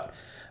Prescott,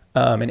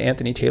 and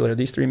Anthony Taylor,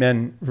 these three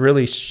men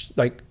really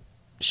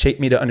shaped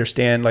me to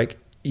understand, like,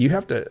 you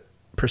have to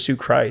pursue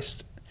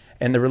Christ.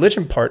 And the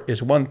religion part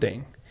is one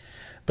thing,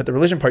 but the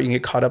religion part, you can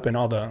get caught up in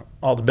all the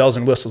bells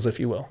and whistles, if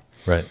you will.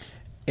 Right.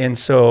 And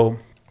so,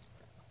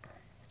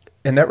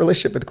 and that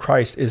relationship with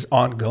Christ is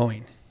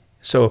ongoing.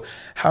 So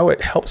how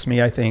it helps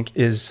me, I think,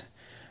 is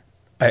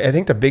I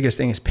think the biggest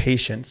thing is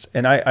patience.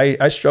 And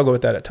I struggle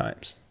with that at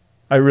times.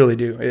 I really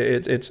do.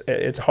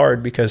 It's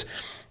hard because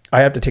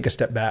I have to take a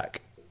step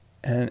back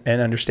and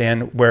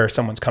understand where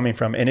someone's coming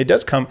from. And it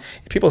does come,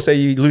 people say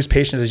you lose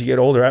patience as you get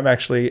older. I'm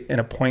actually in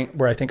a point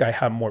where I think I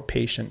have more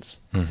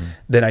patience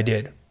than I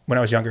did when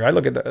I was younger. I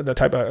look at the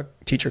type of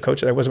teacher coach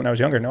that I was when I was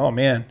younger, and oh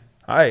man,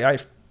 I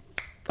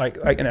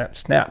in a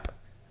snap,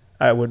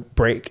 I would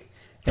break.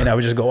 And I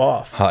would just go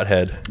off.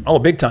 Hothead. Oh,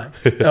 big time.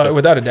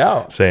 Without a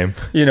doubt. Same.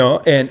 You know,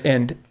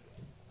 and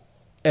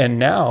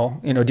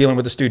now, you know, dealing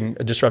with a student,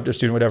 a disruptive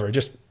student, whatever,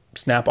 just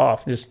snap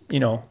off, just,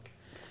 you know,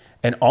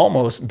 and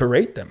almost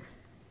berate them.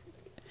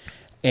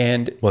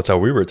 And Well, that's how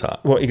we were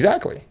taught. well,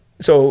 exactly.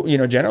 So, you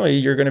know, generally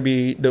you're going to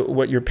be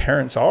what your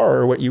parents are,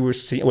 or what you've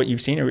seen, or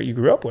what you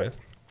grew up with.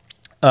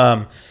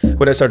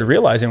 What I started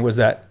realizing was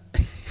that,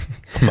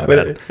 My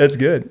bad. that's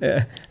good.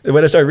 Yeah.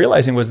 What I started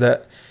realizing was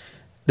that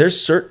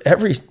there's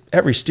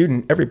every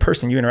student, every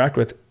person you interact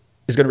with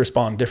is going to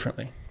respond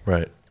differently.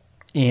 Right.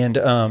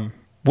 And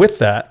with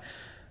that,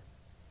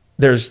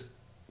 there's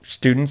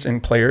students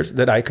and players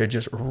that I could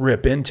just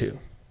rip into.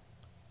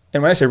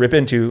 And when I say rip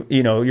into,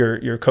 you know,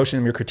 you're coaching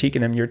them, you're critiquing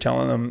them, you're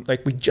telling them,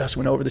 like, we just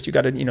went over this. You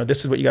got to, you know,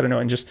 this is what you got to know,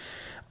 and just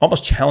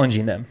almost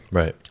challenging them.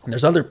 Right. And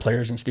there's other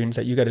players and students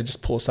that you got to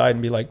just pull aside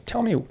and be like,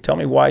 tell me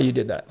why you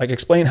did that. Like,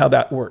 explain how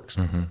that works.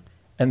 Mm-hmm.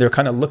 And they're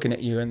kind of looking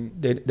at you, and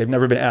they've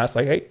never been asked,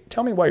 like, hey,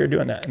 tell me why you're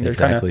doing that. And they're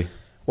Exactly. kind of,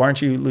 why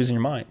aren't you losing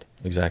your mind?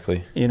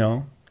 Exactly. You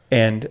know,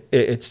 and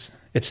it's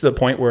to the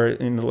point where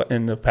in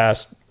the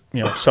past,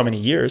 you know, so many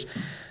years,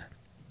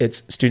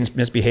 it's students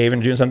misbehaving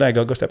and doing something. I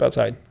go step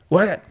outside.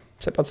 What?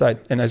 Step outside.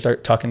 And I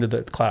start talking to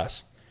the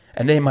class,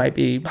 and they might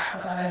be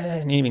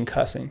and even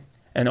cussing.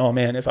 And oh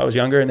man, if I was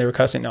younger and they were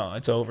cussing, no,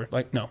 it's over.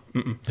 Like, no.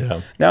 Mm-mm.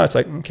 Yeah. Now it's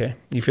like, okay,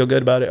 you feel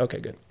good about it? Okay,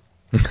 good.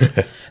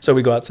 So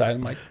we go outside.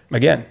 I'm like,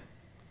 again,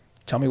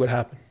 tell me what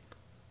happened.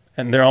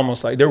 And they're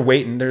almost like, they're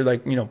waiting. They're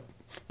like, you know,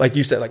 like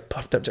you said, like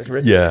puffed up.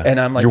 Yeah.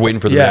 And I'm like, you're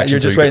waiting for the yeah, reaction, you're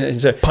just so waiting.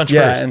 go, punch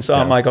first. And so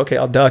I'm like, okay,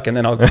 I'll duck and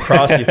then I'll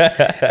cross you.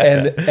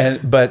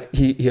 But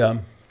you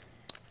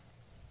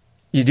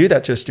do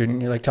that to a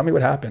student. You're like, tell me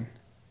what happened.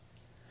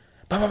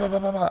 Blah, blah, blah,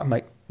 blah, blah. I'm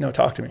like, no,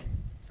 talk to me.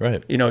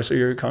 Right. You know, so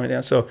you're calming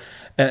down. So,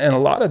 and a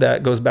lot of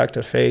that goes back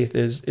to faith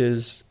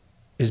is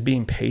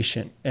being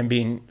patient and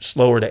being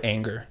slower to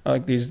anger.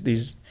 Like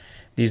these,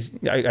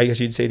 I guess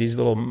you'd say these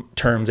little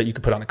terms that you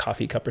could put on a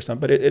coffee cup or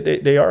something,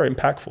 but they are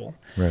impactful.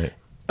 Right.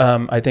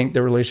 I think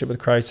the relationship with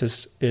Christ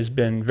has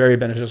been very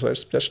beneficial,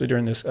 especially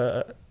during this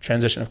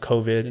transition of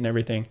COVID and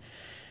everything.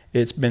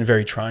 It's been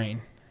very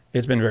trying.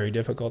 It's been very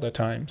difficult at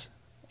times.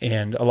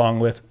 And along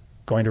with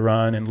going to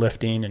run and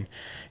lifting and,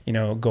 you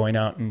know, going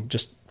out and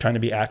just trying to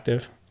be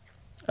active,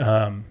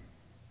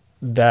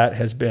 that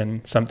has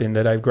been something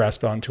that I've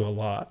grasped onto a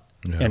lot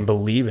and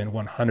believe in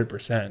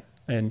 100%.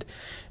 And,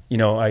 you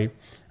know, I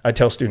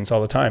tell students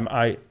all the time,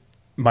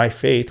 my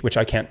faith, which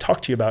I can't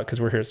talk to you about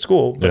because we're here at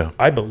school, but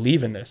I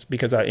believe in this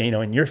because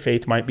and your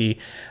faith might be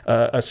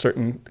a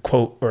certain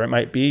quote, or it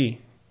might be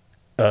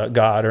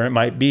God, or it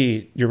might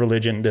be your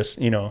religion, this,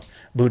 you know,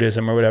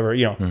 Buddhism or whatever,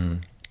 you know,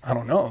 I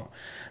don't know.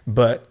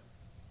 But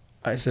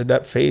I said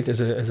that faith is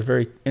a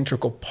very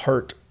integral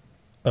part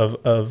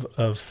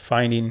of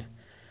finding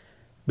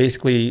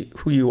basically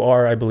who you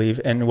are, I believe,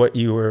 and what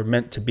you were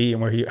meant to be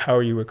and how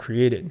you were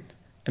created.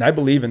 And I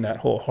believe in that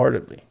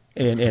wholeheartedly.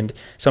 And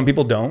some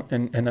people don't,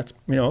 and that's,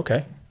 you know,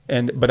 okay.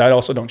 But I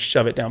also don't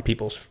shove it down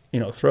people's,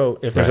 you know,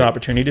 throat. If there's an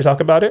opportunity to talk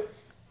about it,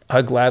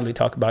 I'll gladly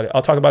talk about it.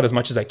 I'll talk about it as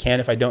much as I can.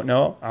 If I don't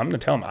know, I'm going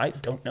to tell them I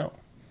don't know,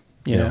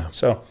 you know?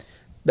 So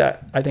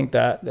I think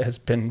that has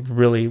been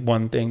really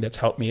one thing that's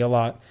helped me a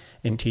lot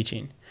in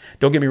teaching.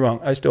 Don't get me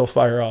wrong. I still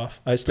fire off.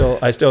 I still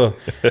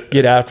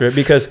get after it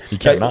because you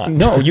cannot.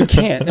 No, you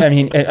can't. I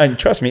mean, and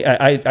trust me,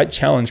 I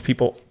challenge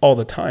people all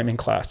the time in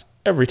class,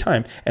 every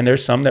time. And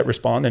there's some that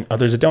respond and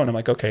others that don't. I'm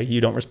like, okay, you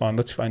don't respond.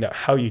 Let's find out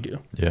how you do.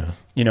 Yeah.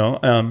 You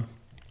know,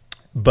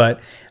 but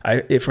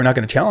if we're not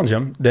going to challenge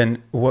them,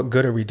 then what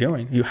good are we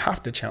doing? You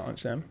have to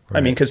challenge them. Right.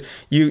 I mean, because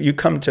you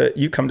come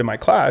to my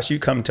class, you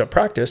come to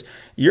practice,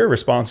 you're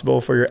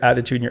responsible for your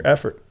attitude and your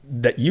effort.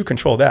 That you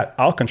control that.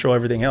 I'll control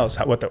everything else,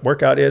 what the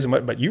workout is,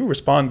 but you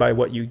respond by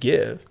what you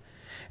give,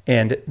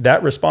 and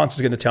that response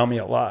is going to tell me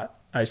a lot.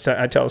 I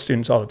tell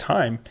students all the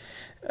time.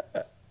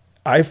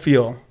 I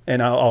feel,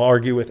 and I'll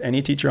argue with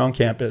any teacher on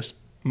campus,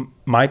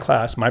 my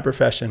class, my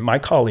profession, my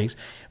colleagues,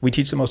 we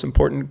teach the most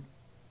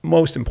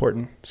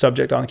important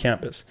subject on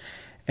campus.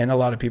 And a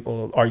lot of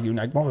people argue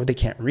like, well, they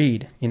can't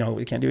read, you know,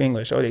 they can't do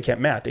English. Oh, they can't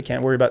math. They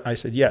can't worry about, I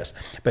said, yes.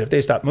 But if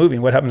they stop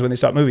moving, what happens when they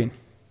stop moving?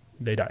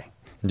 They die.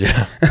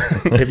 Yeah.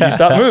 If you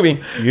stop moving,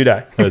 you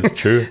die. That's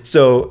true.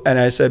 So, and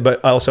I said,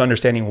 but also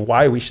understanding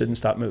why we shouldn't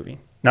stop moving.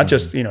 Not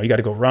just, you know, you got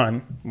to go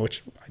run,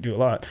 which I do a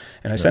lot.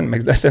 And I send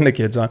the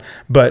kids on,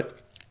 but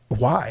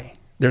why?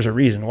 There's a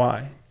reason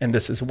why. And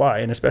this is why.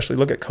 And especially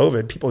look at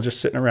COVID, people just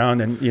sitting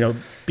around and, you know,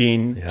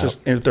 being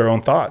just in their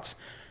own thoughts.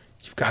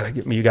 You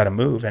got to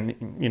move.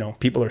 And, you know,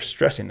 people are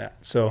stressing that.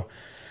 So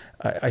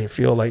I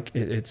feel like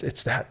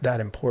it's that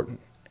important.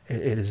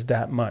 It is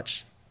that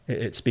much.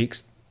 It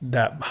speaks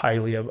that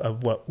highly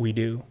of what we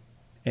do.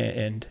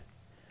 And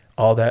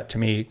all that to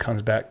me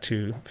comes back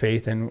to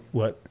faith and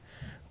what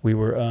we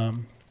were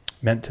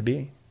meant to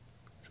be.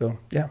 So,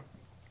 yeah.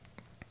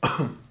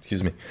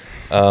 Excuse me.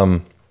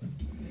 I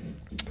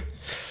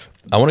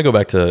want to go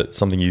back to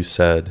something you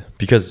said,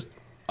 because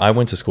I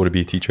went to school to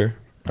be a teacher.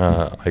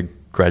 I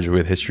graduated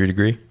with a history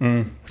degree,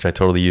 which I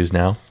totally use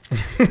now.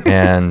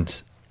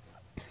 And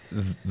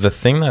the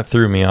thing that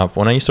threw me off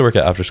when I used to work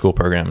at after school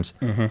programs,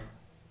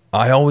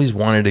 I always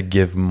wanted to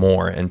give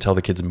more and tell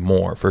the kids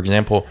more. For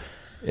example,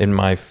 in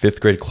my 5th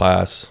grade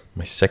class,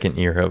 my second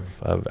year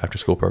of after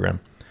school program,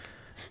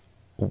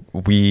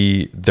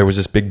 there was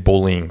this big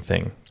bullying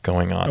thing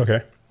going on.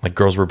 Okay. Like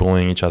girls were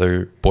bullying each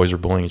other, boys were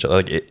bullying each other.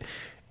 Like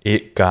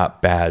it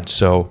got bad.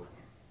 So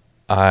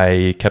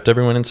I kept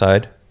everyone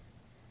inside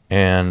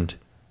and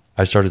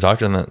I started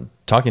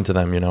talking to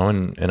them, you know,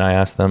 and I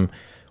asked them,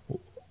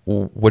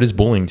 what is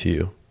bullying to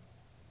you?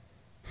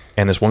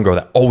 And this one girl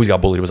that always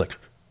got bullied was like,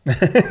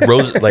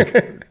 Rose, like,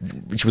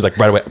 she was like,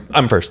 right away,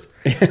 I'm first.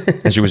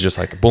 And she was just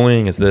like,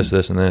 bullying is this,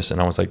 this, and this. And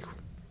I was like,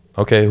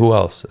 okay, who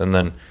else? And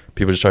then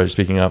people just started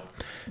speaking up.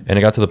 And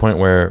it got to the point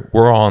where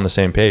we're all on the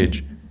same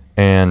page.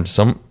 And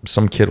some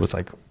kid was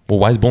like, well,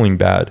 why is bullying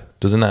bad?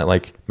 Doesn't that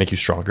like make you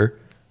stronger?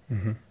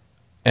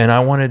 And I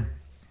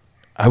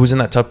was in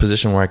that tough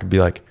position where I could be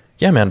like,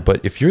 yeah, man, but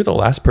if you're the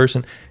last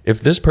person,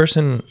 if this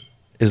person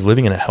is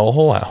living in a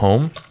hellhole at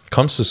home,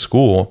 comes to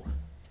school,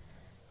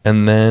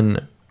 and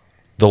then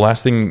the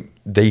last thing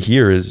they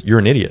hear is you're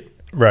an idiot.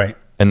 Right.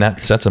 And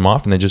that sets them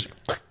off and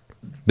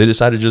they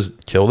decide to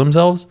just kill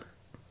themselves.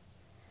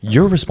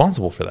 You're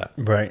responsible for that.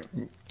 Right.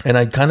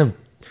 And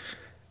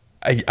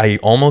I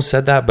almost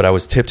said that, but I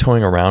was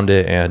tiptoeing around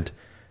it. And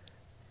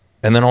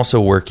then also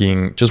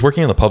working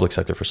in the public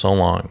sector for so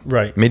long,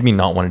 right, made me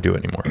not want to do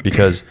it anymore,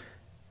 because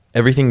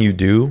everything you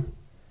do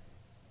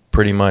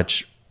pretty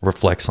much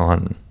reflects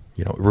on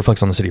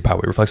the city of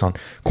Poway, reflects on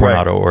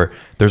Coronado, right, or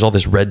there's all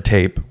this red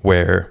tape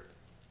where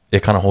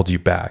it kind of holds you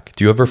back.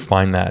 Do you ever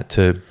find that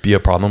to be a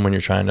problem when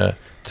you're trying to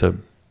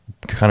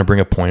kind of bring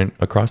a point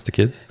across to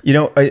kids? You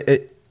know,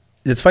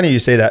 it's funny you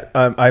say that.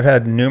 I've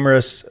had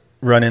numerous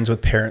run-ins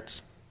with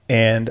parents,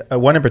 And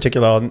one in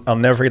particular, I'll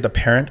never forget the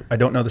parent. I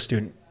don't know the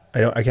student.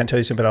 I can't tell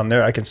you something,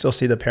 but I can still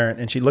see the parent.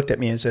 And she looked at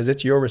me and says,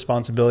 "It's your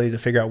responsibility to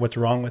figure out what's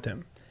wrong with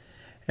him."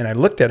 And I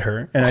looked at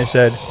her and I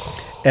said,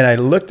 I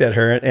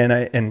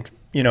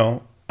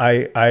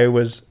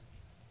was,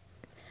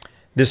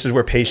 this is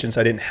where patience,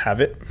 I didn't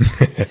have it,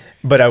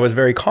 but I was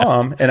very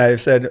calm. And I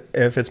said,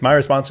 if it's my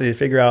responsibility to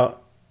figure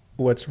out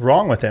what's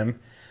wrong with him,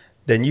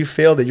 then you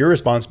failed at your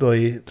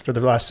responsibility for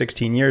the last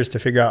 16 years to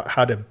figure out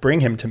how to bring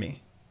him to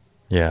me.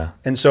 Yeah.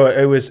 And so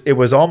it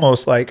was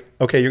almost like,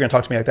 okay, you're going to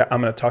talk to me like that.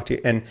 I'm going to talk to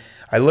you. And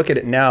I look at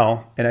it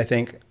now and I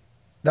think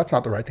that's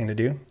not the right thing to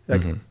do.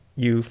 Like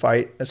you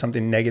fight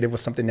something negative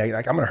with something negative.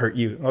 Like, I'm going to hurt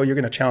you. Oh, you're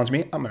going to challenge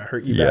me. I'm going to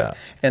hurt you back.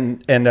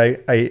 And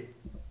I,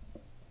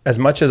 as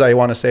much as I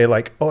want to say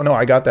like, oh no,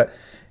 I got that.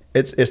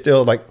 It's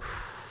still like,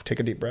 take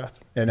a deep breath.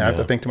 And I have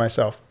to think to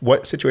myself,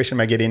 what situation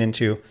am I getting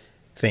into?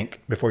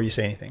 Think before you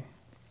say anything.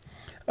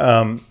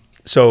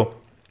 So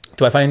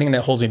do I find anything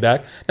that holds me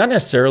back? Not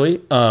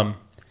necessarily.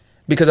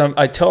 Because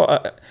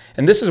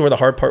and this is where the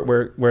hard part,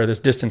 where this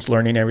distance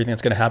learning, everything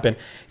that's going to happen,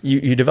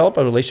 you develop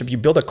a relationship, you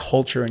build a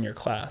culture in your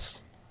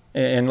class.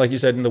 And like you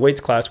said, in the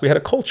weights class, we had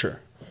a culture.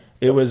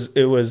 It was,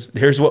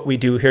 here's what we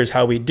do, here's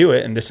how we do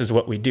it, and this is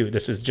what we do.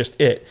 This is just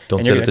it.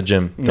 Don't sit at the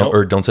gym.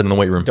 Don't sit in the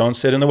weight room. Don't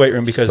sit in the weight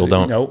room because,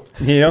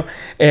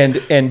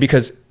 and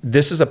because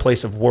this is a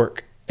place of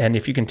work. And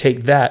if you can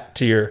take that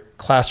to your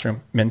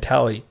classroom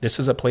mentality, this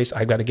is a place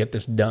I've got to get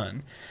this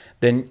done.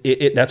 Then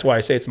that's why I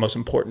say it's the most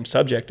important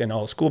subject in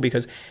all of school,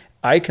 because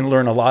I can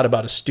learn a lot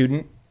about a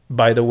student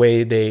by the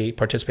way they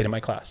participate in my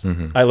class.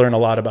 I learn a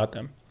lot about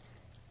them,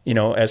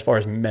 as far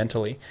as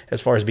mentally,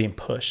 as far as being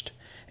pushed.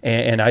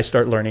 And I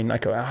start learning, I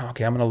go,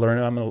 okay, I'm going to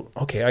learn.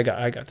 Okay, I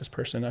got this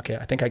person. Okay,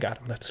 I think I got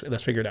him.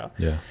 Let's figure it out.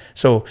 Yeah.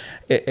 So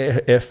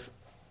if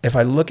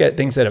I look at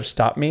things that have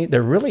stopped me,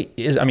 there really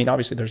is,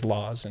 obviously there's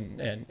laws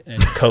and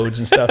codes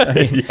and stuff.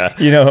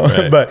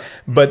 Right.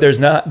 but there's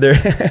nothing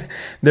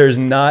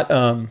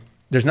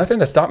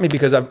that stopped me,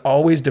 because I've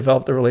always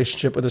developed a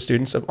relationship with the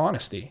students of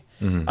honesty.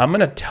 I'm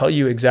going to tell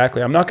you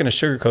exactly. I'm not going to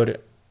sugarcoat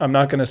it. I'm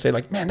not going to say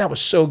like, man, that was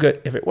so good.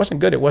 If it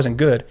wasn't good, it wasn't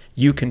good.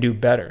 You can do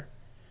better.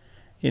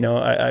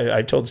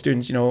 I told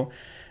students,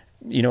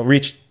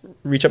 reach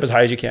up as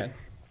high as you can,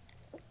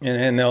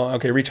 and they'll,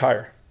 reach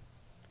higher.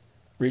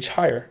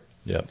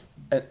 Yep.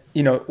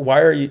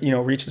 Why are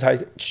you, reach as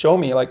high? Show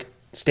me, like,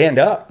 stand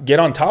up, get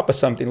on top of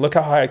something. Look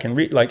how high I can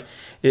reach. Like,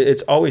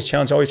 it's always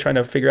challenge, always trying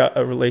to figure out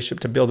a relationship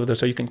to build with them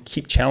so you can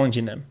keep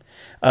challenging them.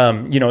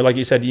 Like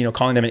you said,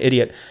 calling them an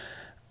idiot.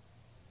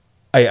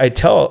 I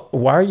tell,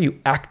 why are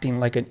you acting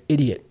like an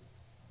idiot?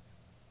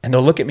 And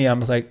they'll look at me. I'm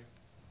like,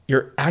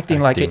 you're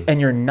acting like it,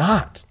 and you're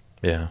not.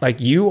 Yeah. Like,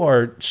 you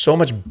are so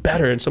much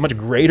better and so much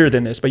greater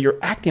than this, but you're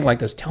acting like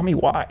this. Tell me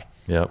why.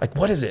 Yeah. Like,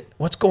 what is it?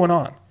 What's going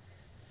on?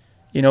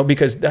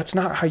 Because that's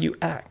not how you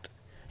act.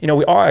 We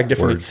all act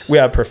differently. Words. We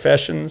have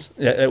professions.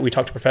 We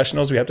talk to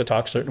professionals. We have to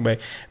talk a certain way.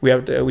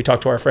 We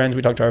talk to our friends.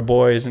 We talk to our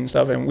boys and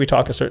stuff, and we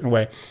talk a certain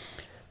way.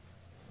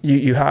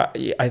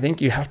 I think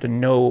you have to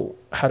know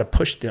how to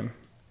push them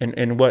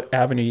and what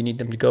avenue you need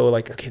them to go.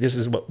 Like, okay, this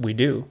is what we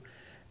do,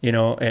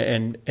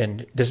 and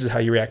this is how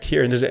you react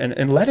here,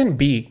 and let them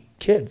be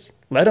kids.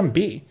 Let them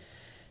be,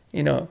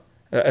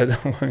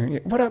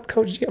 what up,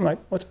 Coach G? I'm like,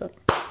 what's up?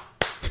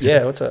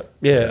 Yeah, what's up?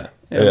 Yeah.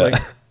 Like,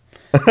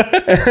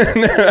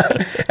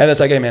 and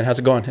it's like, hey man, how's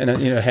it going? And then,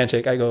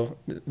 handshake. I go,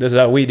 this is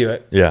how we do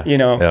it. Yeah.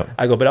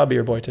 I go, but I'll be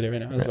your boy today right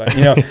now. That's fine.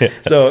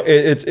 So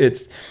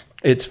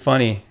it's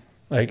funny.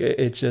 Like,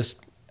 it's just,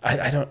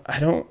 I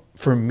don't,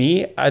 for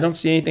me, I don't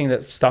see anything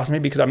that stops me,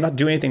 because I'm not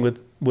doing anything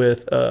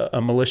with a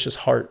malicious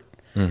heart.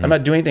 I'm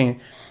not doing anything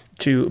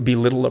to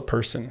belittle a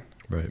person.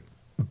 Right.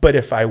 But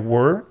if I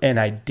were, and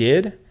I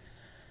did,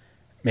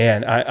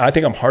 man, I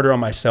think I'm harder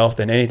on myself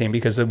than anything,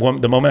 because the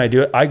moment I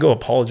do it, I go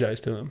apologize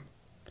to them.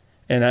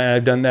 And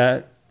I've done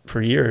that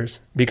for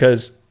years,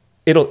 because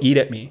it'll eat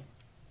at me.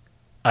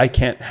 I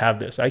can't have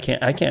this. I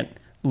can't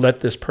let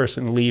this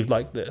person leave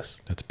like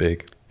this. That's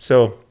big.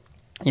 So,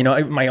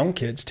 my own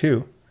kids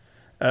too.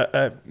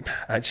 I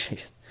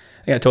think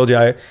I told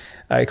you,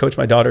 I coached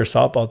my daughter's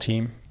softball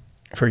team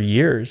for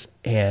years,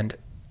 and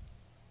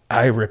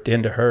I ripped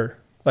into her.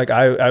 Like,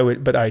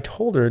 but I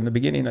told her in the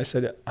beginning, I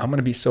said, I'm going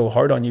to be so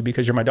hard on you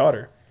because you're my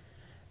daughter.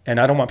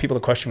 And I don't want people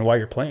to question why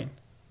you're playing.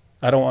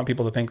 I don't want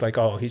people to think like,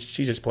 oh, she's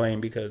just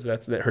playing because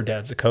her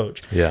dad's the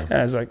coach. Yeah. And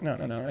I was like,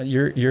 no.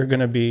 You're going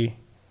to be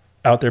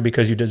out there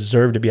because you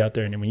deserve to be out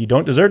there. And when you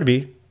don't deserve to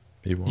be,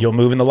 you'll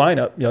move in the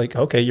lineup. You're like,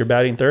 okay, you're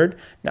batting third.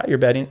 Now you're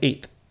batting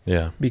eighth.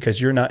 Yeah.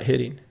 Because you're not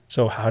hitting.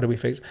 So how do we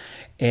fix it?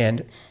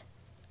 And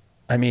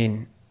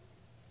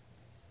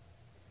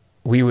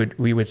we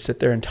would sit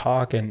there and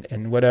talk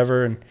and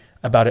whatever and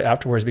about it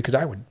afterwards, because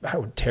I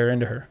would tear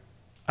into her.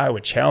 I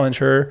would challenge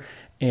her,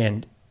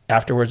 and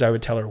afterwards I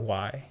would tell her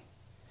why.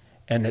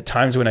 And at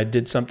times when I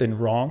did something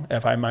wrong,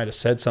 if I might have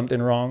said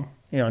something wrong,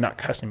 not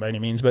cussing by any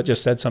means, but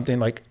just said something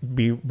like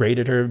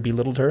berated her,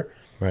 belittled her.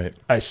 Right.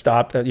 I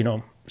stopped at,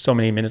 so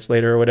many minutes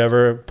later or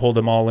whatever, pulled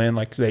them all in,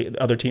 like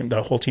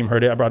the whole team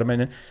heard it. I brought them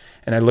in,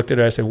 and I looked at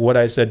her. I said, what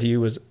I said to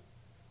you was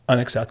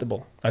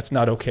unacceptable. That's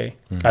not okay.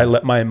 I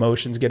let my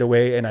emotions get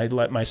away, and I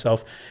let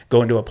myself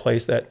go into a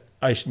place that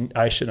I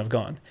shouldn't have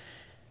gone.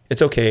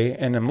 It's okay.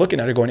 And I'm looking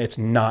at it going, it's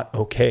not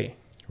okay.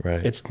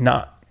 Right. It's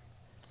not.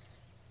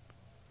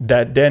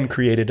 That then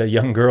created a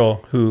young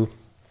girl who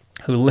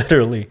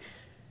literally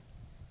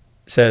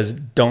says,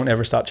 don't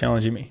ever stop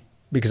challenging me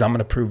because I'm going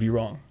to prove you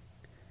wrong.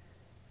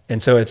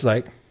 And so it's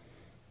like,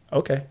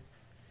 okay.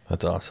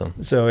 That's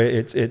awesome. So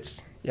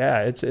it's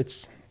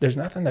there's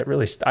nothing that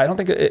really, I don't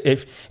think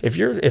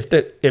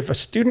if a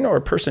student or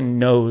a person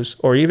knows,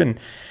 or even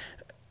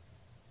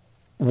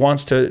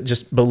wants to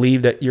just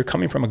believe that you're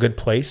coming from a good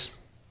place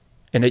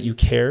and that you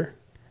care.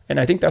 And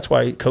I think that's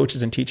why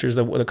coaches and teachers,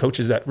 the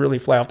coaches that really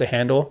fly off the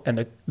handle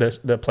and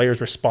the players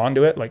respond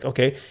to it, like,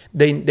 okay,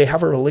 they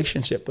have a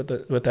relationship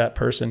with that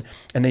person,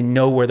 and they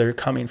know where they're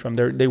coming from.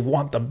 They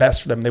want the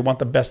best for them. They want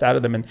the best out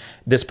of them. And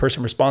this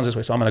person responds this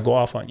way, so I'm going to go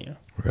off on you.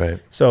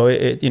 Right. So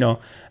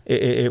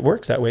it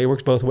works that way. It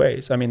works both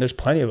ways. I mean, there's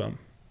plenty of them.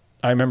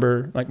 I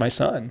remember like my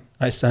son,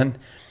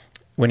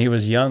 when he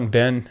was young,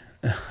 Ben,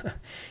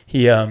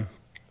 you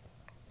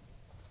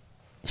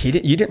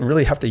didn't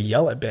really have to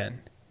yell at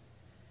Ben.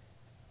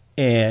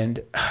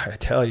 And I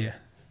tell you,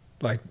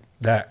 like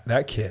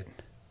that kid.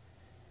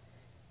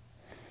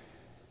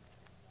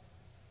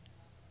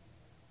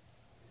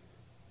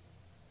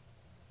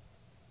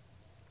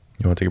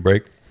 You want to take a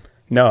break?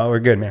 No, we're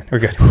good, man. We're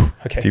good.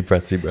 Okay. Deep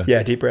breath.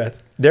 Yeah, deep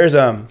breath. There's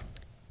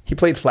he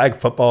played flag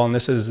football, and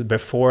this is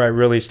before I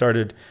really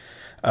started,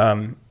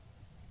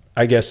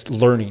 I guess,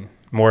 learning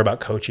more about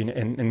coaching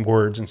and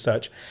words and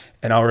such.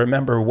 And I'll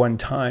remember one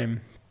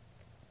time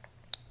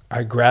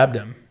I grabbed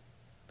him.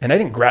 And I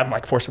didn't grab him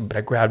like forcibly, but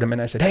I grabbed him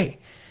and I said, hey,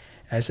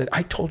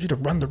 I told you to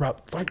run the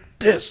route like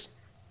this.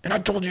 And I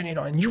told you,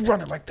 and you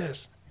run it like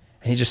this.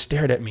 And he just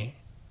stared at me,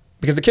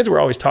 because the kids were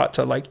always taught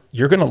to, like,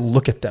 you're going to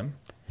look at them.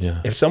 Yeah.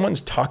 If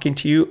someone's talking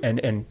to you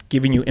and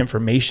giving you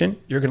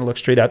information, you're going to look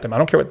straight at them. I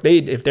don't care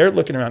if they're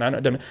looking around, I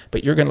don't know,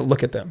 but you're going to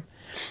look at them.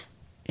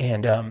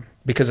 And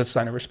because it's a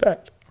sign of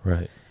respect.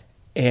 Right.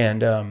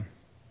 And I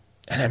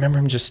remember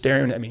him just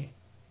staring at me.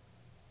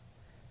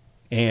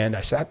 And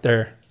I sat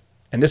there.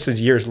 And this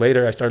is years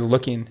later, I started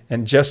looking,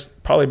 and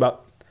just probably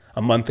about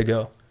a month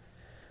ago,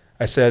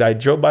 I said, I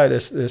drove by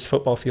this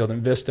football field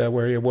in Vista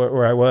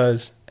where I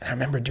was, and I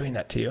remember doing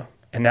that to you.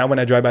 And now when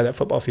I drive by that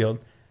football field,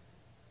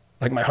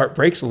 like, my heart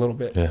breaks a little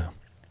bit. Yeah.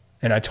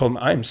 And I told him,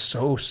 I'm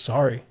so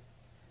sorry.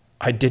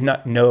 I did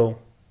not know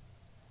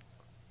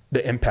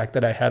the impact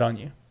that I had on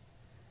you.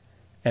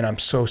 And I'm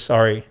so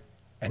sorry.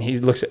 And he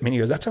looks at me and he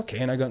goes, that's okay.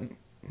 And I go,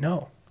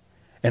 no.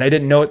 And I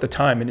didn't know at the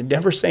time, and it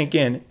never sank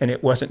in. And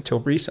it wasn't until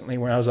recently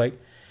when I was like,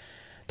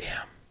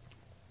 damn.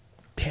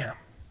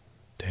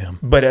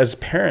 But as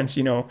parents,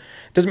 it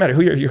doesn't matter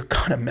who you're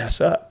going to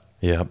mess up.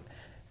 Yep.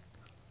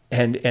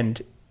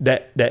 And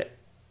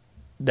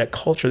that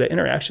culture, that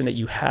interaction that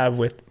you have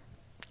with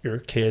your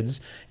kids,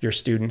 your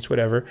students,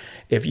 whatever,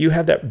 if you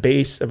have that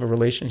base of a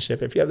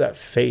relationship, if you have that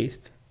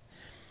faith,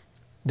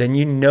 then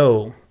you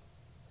know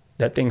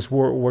that things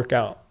will work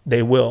out.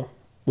 They will.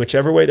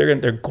 Whichever way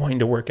they're going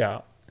to work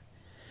out.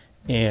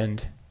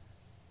 And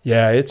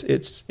yeah, it's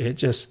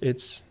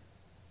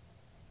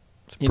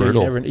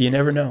brutal. You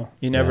never know.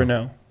 You never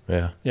know.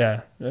 Yeah.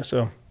 Yeah.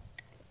 So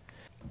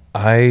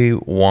I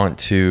want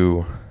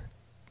to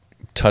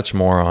touch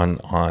more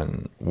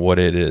on what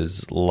it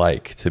is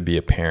like to be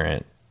a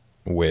parent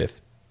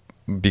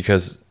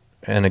because,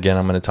 and again,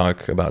 I'm going to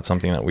talk about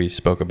something that we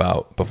spoke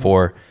about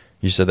before.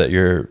 You said that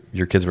your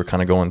kids were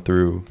kind of going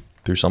through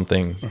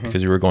something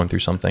because you were going through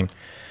something.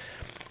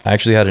 I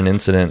actually had an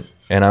incident,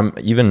 and I'm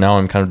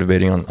kind of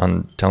debating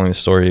on telling the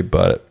story,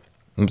 but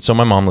so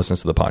my mom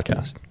listens to the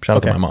podcast. Shout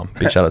out to my mom.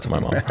 Big shout out to my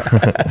mom.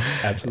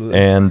 Absolutely.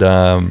 And,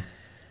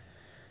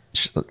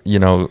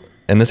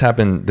 and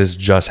this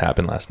just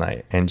happened last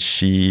night. And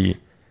she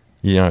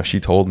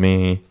told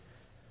me,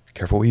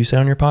 careful what you say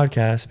on your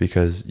podcast,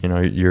 because,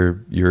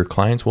 your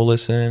clients will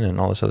listen and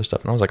all this other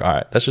stuff. And I was like, all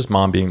right, that's just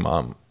mom being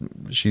mom.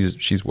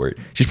 She's worried.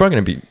 She's probably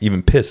going to be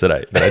even pissed that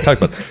I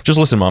talked about, just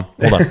listen, mom,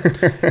 hold on.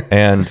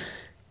 And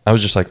I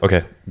was just like,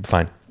 okay,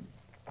 fine.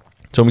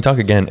 So we talk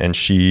again, and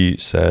she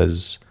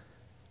says,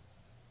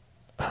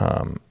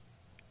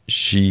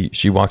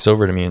 she walks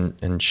over to me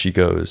and she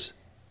goes,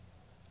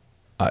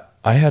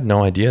 I had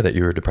no idea that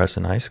you were depressed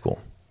in high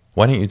school.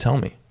 Why didn't you tell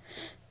me?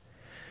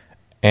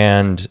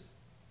 And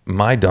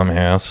my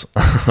dumbass,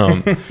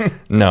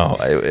 no,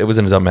 it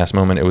wasn't a dumbass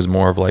moment. It was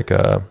more of like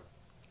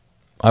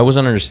I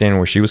wasn't understanding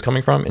where she was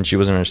coming from, and she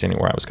wasn't understanding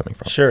where I was coming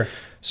from. Sure.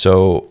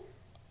 So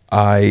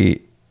I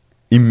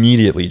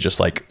immediately just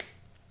I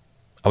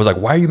was like,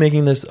 why are you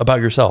making this about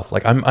yourself?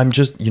 Like, I'm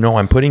just,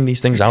 I'm putting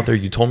these things out there.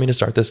 You told me to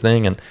start this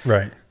thing. And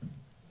right.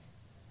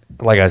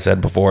 Like I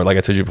told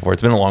you before,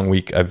 it's been a long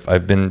week.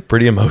 I've been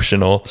pretty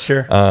emotional.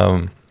 Sure.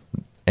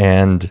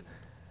 And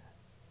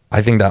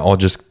I think that all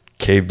just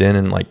caved in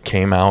and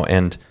came out,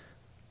 and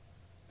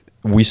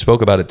we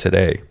spoke about it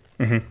today.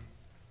 Mm-hmm.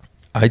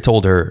 I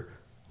told her,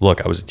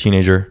 look, I was a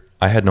teenager.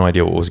 I had no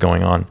idea what was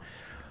going on.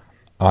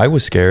 I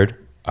was scared.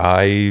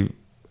 I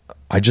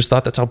I just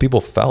thought that's how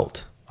people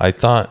felt. I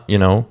thought,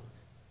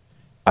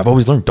 I've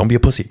always learned, don't be a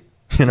pussy,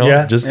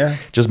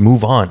 just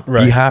move on,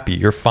 Right. be happy.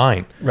 You're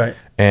fine. Right.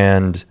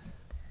 And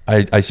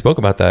I spoke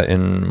about that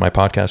in my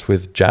podcast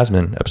with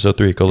Jasmine, episode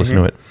 3, go listen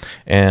to it.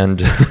 And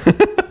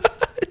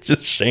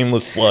just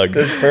shameless plug.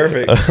 That's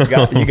perfect.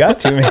 You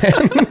got to, man.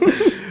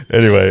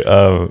 Anyway,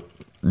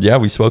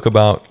 we spoke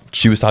about,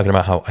 she was talking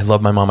about how I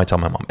love my mom. I tell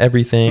my mom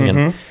everything.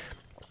 And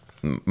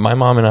my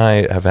mom and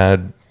I have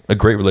had a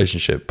great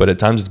relationship, but at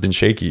times it's been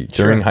shaky.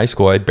 During high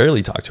school, I'd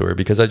barely talk to her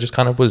because I just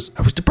kind of was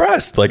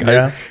depressed. Like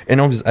I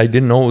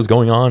didn't know what was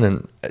going on,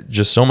 and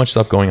just so much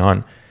stuff going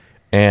on.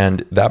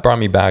 And that brought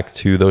me back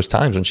to those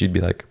times when she'd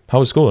be like, how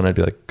was school? And I'd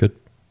be like, good.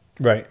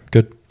 Right.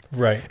 Good.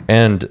 Right.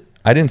 And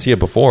I didn't see it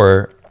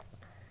before,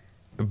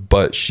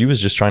 but she was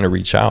just trying to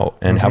reach out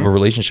and have a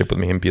relationship with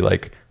me and be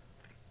like,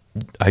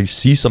 I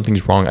see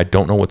something's wrong. I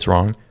don't know what's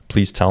wrong.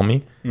 Please tell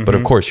me. But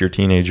of course, you're a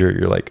teenager.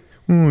 You're like,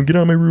 get out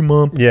of my room,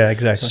 Mom. Yeah,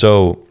 exactly.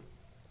 So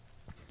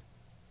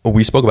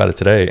we spoke about it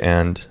today,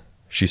 and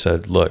she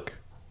said, look,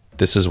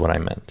 this is what I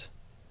meant.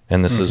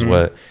 And this is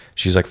what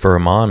she's like, for a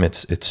mom,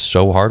 it's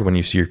so hard when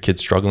you see your kid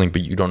struggling,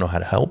 but you don't know how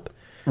to help.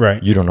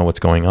 Right. You don't know what's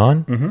going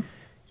on.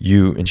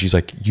 And she's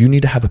like, you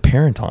need to have a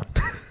parent on.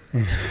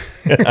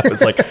 And I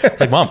was like,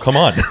 Mom, come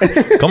on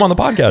the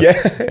podcast.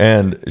 Yeah.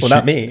 And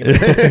not me.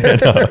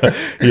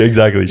 Yeah,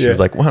 exactly. She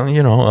was like, well,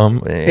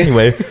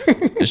 anyway,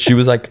 she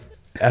was like,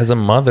 as a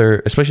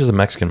mother, especially as a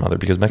Mexican mother,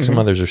 because Mexican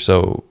mothers are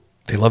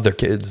they love their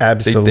kids.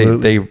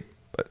 Absolutely.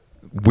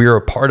 We're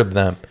a part of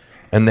them.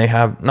 And they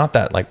have, not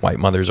that like white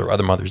mothers or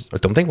other mothers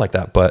don't think like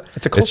that, but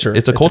it's a culture.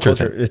 It's a culture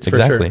thing. It's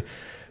exactly. For sure.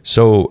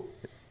 So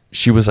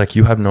she was like,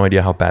 you have no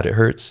idea how bad it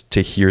hurts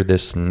to hear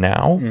this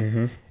now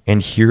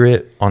and hear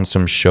it on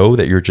some show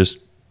that you're just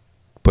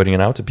putting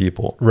it out to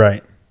people.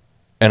 Right.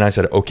 And I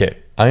said, okay,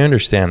 I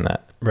understand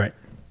that. Right.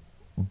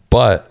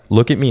 But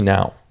look at me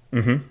now.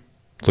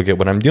 Look at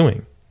what I'm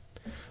doing.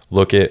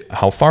 Look at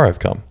how far I've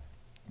come.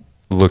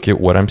 Look at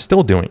what I'm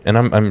still doing.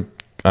 And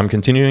I'm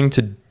continuing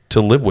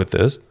to live with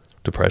this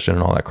depression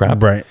and all that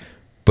crap. Right.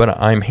 But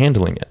I'm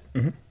handling it.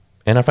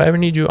 And if I ever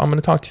need you, I'm going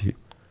to talk to you.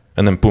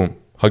 And then boom,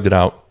 hugged it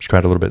out. She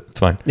cried a little bit.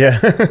 It's fine. Yeah.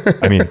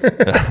 I mean,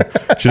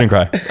 she didn't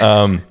cry.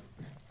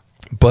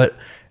 But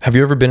have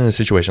you ever been in a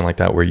situation like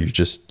that where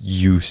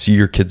you see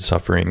your kids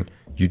suffering,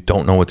 you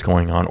don't know what's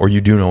going on, or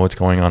you do know what's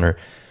going on, or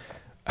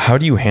how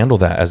do you handle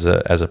that as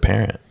a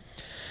parent?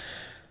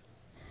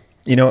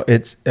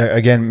 It's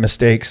again,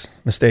 mistakes.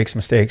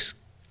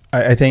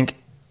 I think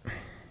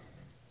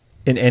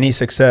in any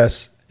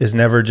success is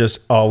never just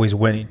always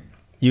winning.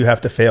 You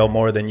have to fail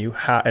more than you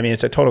have. I mean,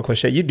 it's a total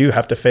cliche. You do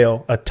have to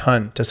fail a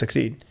ton to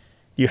succeed.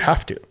 You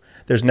have to.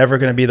 There's never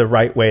going to be the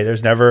right way.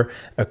 There's never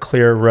a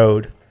clear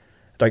road,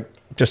 like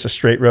just a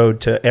straight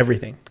road to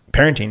everything.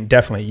 Parenting,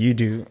 definitely. You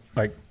do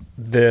like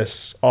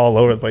this all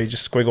over the place. You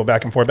just squiggle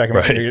back and forth,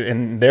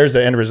 and there's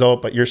the end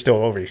result, but you're still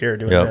over here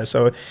doing this.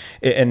 So,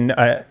 and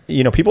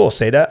people will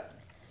say that.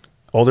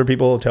 Older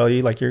people will tell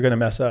you like you're going to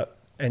mess up,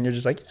 and you're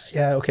just like,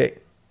 yeah, okay.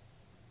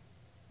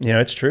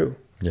 It's true.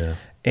 Yeah.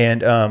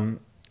 And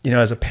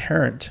as a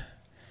parent,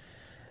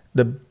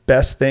 the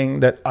best thing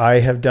that I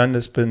have done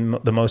that's been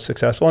the most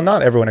successful, and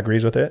not everyone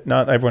agrees with it.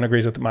 Not everyone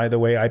agrees with the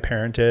way I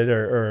parented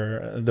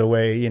or the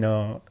way,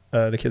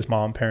 the kid's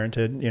mom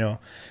parented,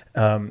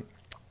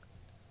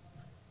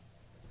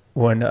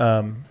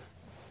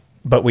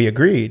 but we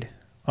agreed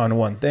on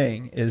one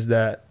thing, is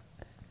that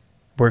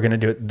we're going to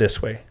do it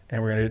this way,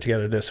 and we're going to do it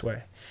together this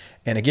way.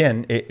 And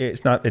again,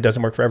 it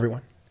doesn't work for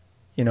everyone,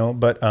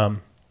 but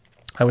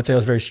I would say I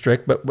was very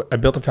strict, but I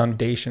built a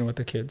foundation with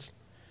the kids.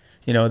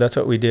 That's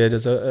what we did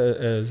as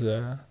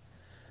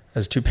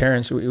two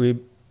parents.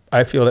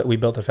 I feel that we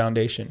built a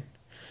foundation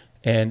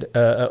and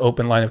an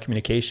open line of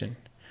communication.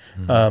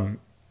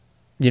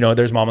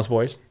 There's mama's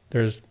boys.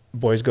 There's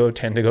boys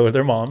tend to go with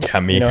their moms. Yeah,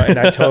 me. And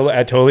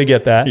I totally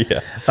get that. Yeah.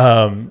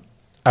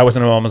 I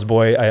wasn't a mama's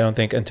boy, I don't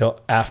think,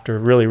 until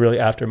really, really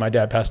after my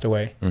dad passed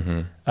away.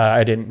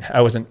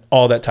 I wasn't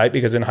all that tight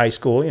because in high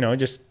school,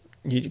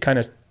 you kind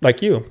of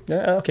like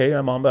okay,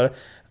 my mom, but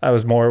I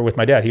was more with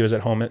my dad. He was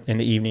at home in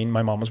the evening.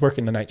 My mom was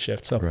working the night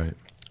shift. So, right.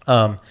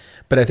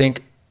 But I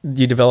think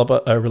you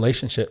develop a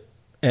relationship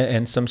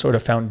and some sort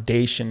of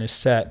foundation is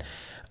set.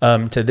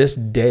 To this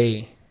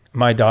day,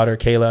 my daughter,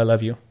 Kayla, I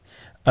love you.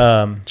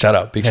 Shout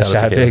out. Big shout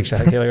out to Kayla. Big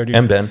shout out, Kayla.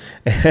 And Ben.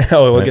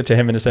 We'll get to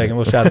him in a second.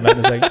 We'll shout him out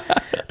in a second.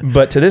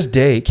 But to this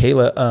day,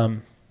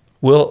 Kayla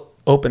will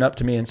open up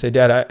to me and say,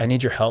 Dad, I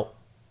need your help.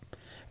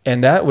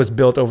 And that was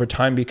built over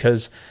time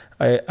because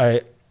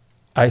I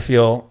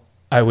feel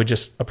I would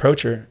just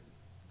approach her.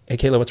 Hey,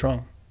 Kayla, what's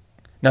wrong?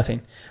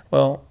 Nothing.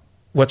 Well,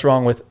 what's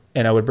wrong with,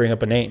 and I would bring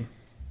up a name.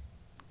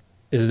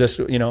 Is this,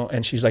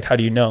 and she's like, how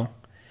do you know?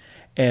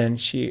 And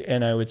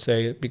I would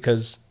say,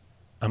 because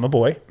I'm a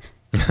boy.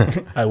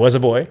 I was a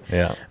boy.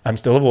 Yeah. I'm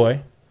still a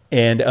boy.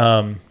 And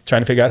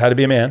trying to figure out how to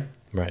be a man.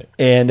 Right.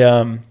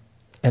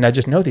 And I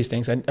just know these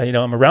things.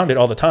 I'm around it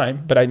all the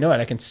time, but I know it.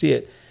 I can see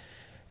it.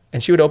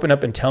 And she would open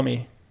up and tell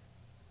me.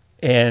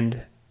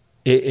 And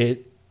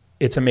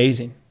it's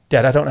amazing.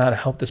 Dad, I don't know how to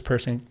help this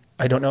person.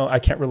 I don't know. I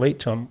can't relate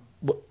to them.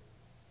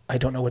 I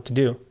don't know what to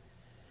do.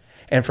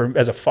 And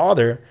as a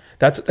father,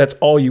 that's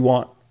all you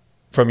want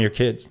from your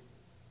kids.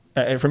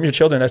 And from your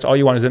children, that's all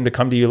you want is them to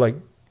come to you like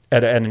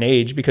at an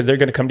age, because they're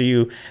going to come to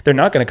you. They're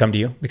not going to come to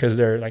you because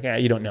they're like,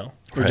 you don't know.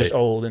 We're just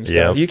old and stuff.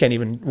 Yep. You can't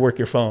even work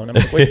your phone. I'm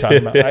like, what are you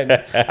talking about?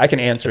 I can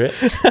answer it.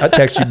 I'll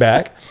text you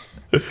back.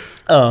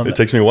 It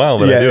takes me a while,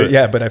 but I do it.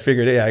 Yeah, but I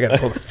figured, I got to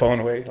pull the phone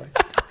away.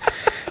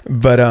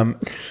 But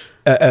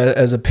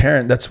as a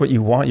parent, that's what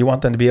you want. You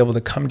want them to be able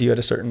to come to you at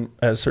a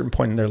certain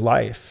point in their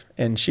life.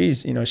 And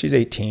she's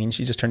 18.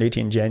 She just turned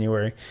 18 in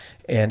January.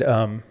 And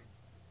a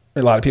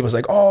lot of people's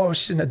like, oh,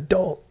 she's an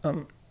adult.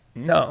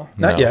 No,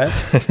 not yet.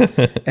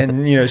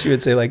 And, she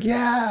would say like,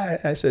 yeah.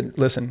 I said,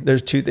 listen,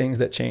 there's two things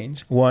that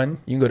change. One,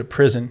 you can go to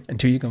prison, and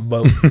two, you can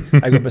vote.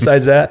 I go,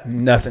 besides that,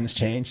 nothing's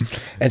changed.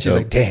 And she's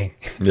like, dang.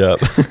 Yeah.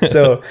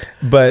 So,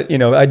 but,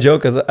 I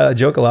joke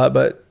a lot,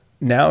 but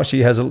now she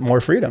has more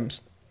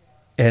freedoms.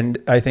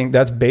 And I think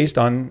that's based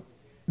on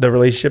the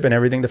relationship and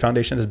everything, the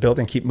foundation is built,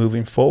 and keep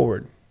moving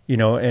forward,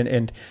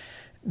 and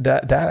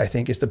that I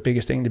think is the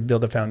biggest thing to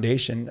build a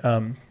foundation.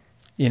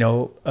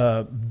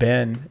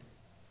 Ben,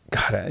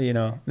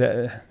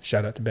 God,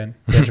 shout out to Ben.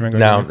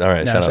 Benjamin. All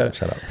right.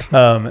 Shout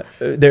out.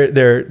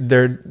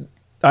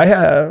 I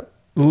have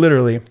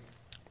literally,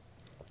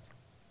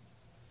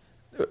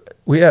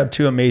 we have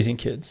two amazing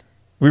kids.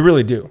 We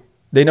really do.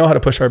 They know how to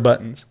push our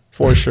buttons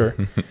for sure.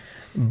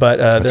 But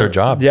that's our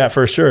job. Yeah,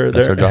 for sure.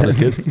 That's our job as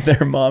kids.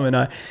 Their mom and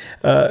I,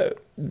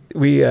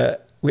 we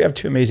have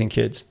two amazing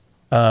kids.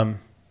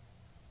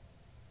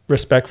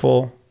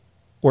 Respectful,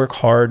 work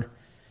hard.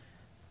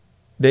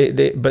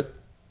 But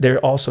they're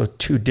also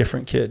two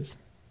different kids.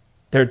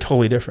 They're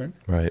totally different.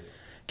 Right.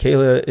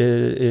 Kayla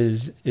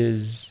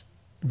is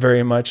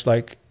very much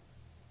like,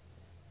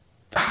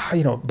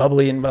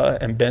 bubbly,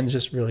 and Ben's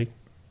just really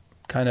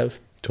kind of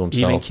to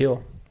himself, even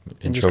keel,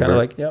 and just kind of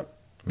like, yep,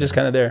 just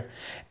kind of there.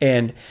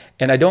 And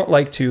I don't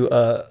like to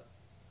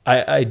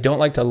I don't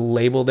like to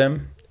label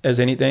them as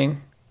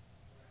anything.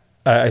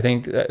 I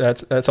think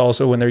that's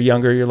also when they're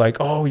younger, you're like,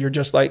 oh, you're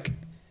just like,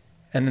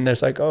 and then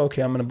there's like, oh,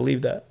 okay, I'm going to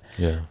believe that.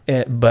 Yeah.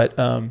 But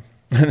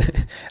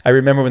I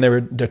remember when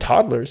they're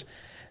toddlers,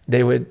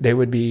 they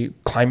would be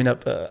climbing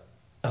up a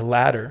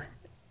ladder,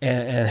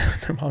 and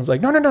their mom's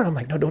like, no. I'm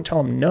like, no, don't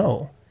tell them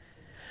no.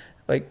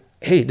 Like,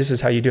 hey, this is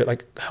how you do it.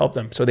 Like, help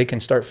them so they can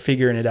start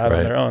figuring it out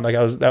on their own. Like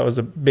that was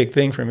a big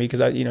thing for me,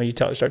 because you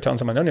start telling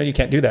someone, no, you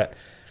can't do that.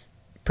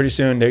 Pretty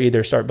soon they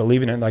either start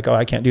believing it, like, oh,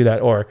 I can't do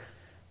that, or,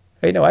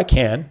 hey, no, I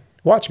can.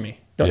 Watch me.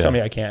 Don't tell me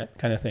I can't,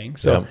 kind of thing.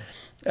 So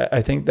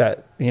I think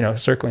that,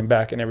 circling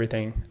back and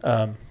everything,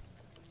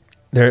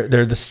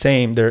 they're the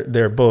same.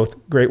 They're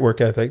both great work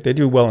ethic. They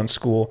do well in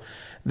school.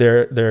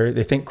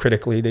 They think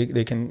critically.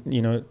 They can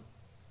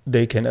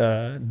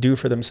do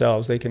for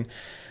themselves. They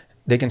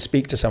can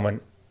speak to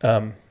someone.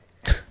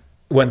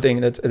 One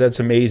thing that's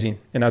amazing,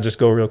 and I'll just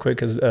go real quick,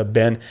 because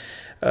Ben,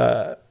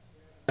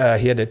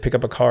 he had to pick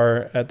up a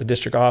car at the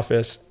district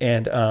office,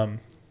 and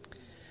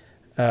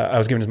I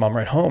was giving his mom a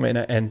ride home,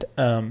 and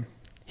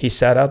he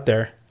sat out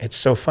there. It's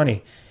so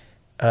funny.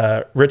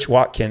 Rich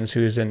Watkins,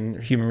 who's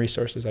in human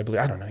resources, I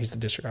believe. I don't know. He's the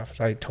district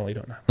office. I totally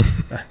don't know.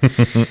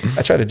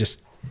 I try to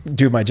just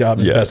do my job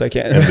as best I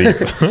can.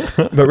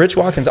 But Rich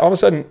Watkins, all of a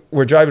sudden,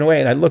 we're driving away,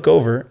 and I look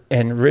over,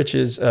 and Rich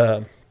is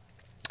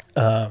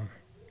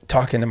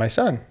talking to my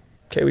son.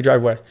 Okay, we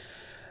drive away.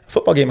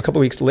 Football game a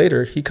couple weeks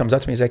later, he comes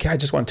up to me. He's like, hey, I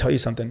just want to tell you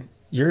something.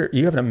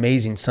 You have an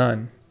amazing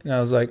son. And I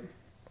was like,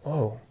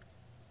 whoa.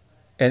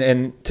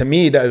 And to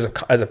me, that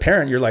as a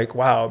parent, you're like,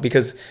 wow,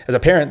 because as a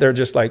parent, they're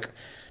just like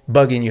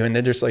bugging you, and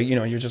they're just like,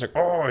 you're just like,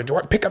 oh,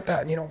 pick up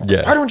that,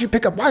 why don't you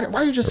pick up? Why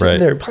are you just sitting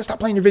there? Stop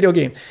playing your video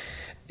game.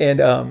 And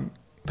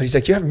but he's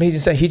like, you have an amazing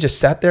son. He just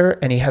sat there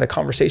and he had a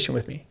conversation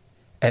with me,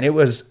 and it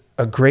was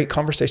a great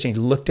conversation. He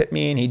looked at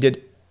me and he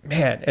did,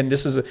 man. And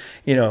this is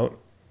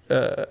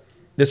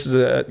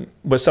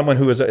was someone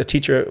who was a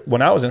teacher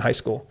when I was in high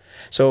school.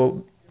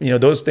 So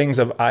those things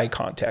of eye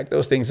contact,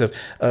 those things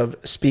of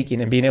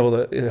speaking and being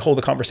able to hold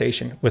a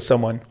conversation with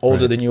someone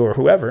older than you or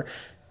whoever,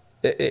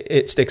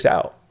 it sticks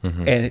out.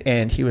 Mm-hmm.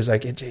 And he was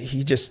like,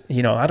 he just,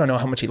 I don't know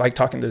how much he liked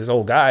talking to this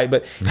old guy,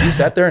 but he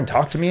sat there and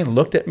talked to me and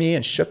looked at me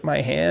and shook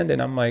my hand.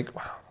 And I'm like,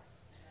 wow.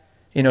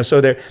 So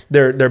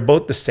they're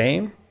both the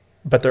same,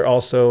 but they're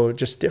also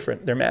just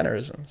different. They're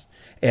mannerisms.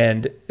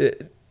 And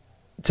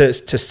to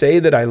say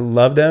that I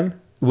love them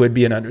would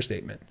be an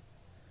understatement.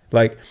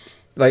 Like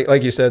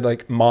you said,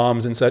 like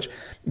moms and such,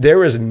 there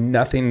was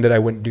nothing that I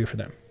wouldn't do for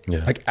them.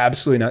 Yeah. Like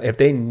absolutely not. If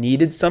they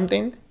needed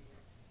something,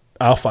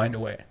 I'll find a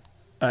way.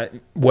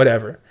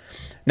 Whatever.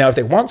 Now, if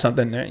they want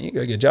something, you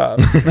got a good job.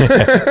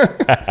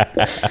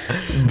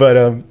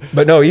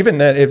 But no, even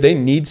then, if they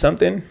need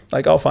something,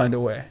 like I'll find a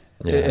way.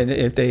 Yeah. And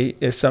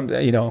if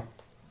something,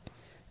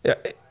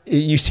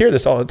 you hear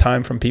this all the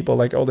time from people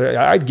like, oh,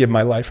 I'd give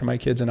my life for my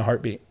kids in a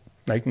heartbeat.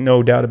 Like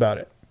no doubt about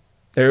it.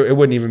 It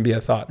wouldn't even be a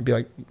thought. It'd be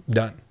like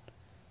done.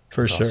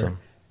 For That's sure. Awesome.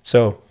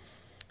 So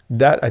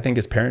that I think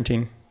is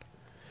parenting.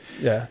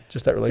 Yeah.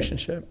 Just that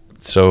relationship.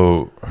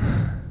 So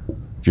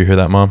Did you hear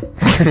that, Mom?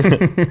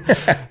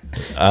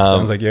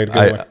 Sounds like you had a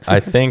good one. I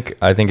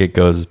think it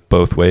goes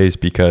both ways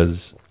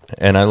because,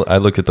 and I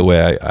look at the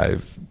way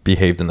I've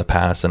behaved in the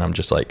past, and I'm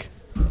just like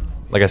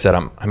I said,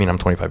 I'm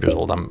 25 years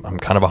old. I'm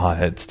kind of a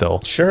hothead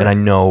still. Sure. And I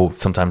know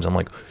sometimes I'm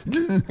like,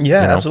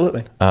 yeah,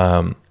 absolutely.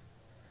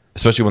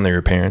 Especially when they're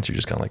your parents, you're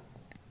just kind of like,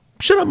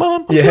 shut up,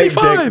 Mom. I'm Yeah,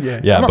 25.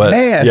 exactly. Yeah, I'm a but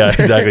man. yeah,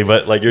 exactly.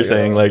 But like you're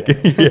saying, like,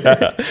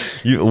 yeah,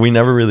 we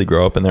never really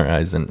grow up in their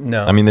eyes, and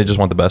No. I mean, they just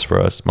want the best for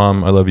us.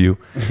 Mom, I love you.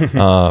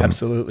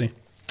 Absolutely.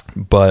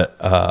 But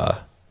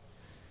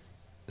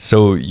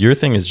so your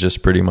thing is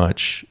just pretty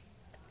much,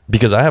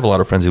 because I have a lot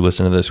of friends who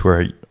listen to this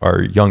who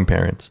are young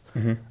parents.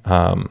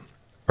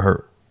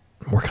 Or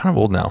we're kind of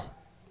old now.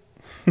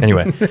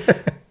 Anyway,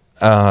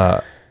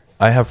 I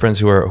have friends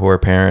who are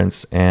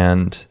parents,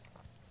 and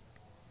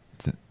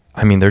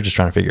I mean, they're just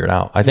trying to figure it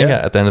out. I think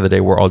at the end of the day,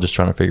 we're all just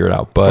trying to figure it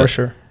out. But For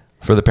sure.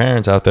 For the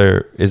parents out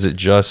there, is it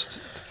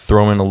just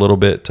throw in a little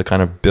bit to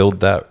kind of build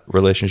that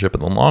relationship in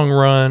the long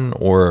run,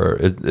 or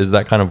is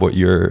that kind of what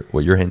you're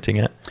hinting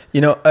at?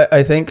 You know,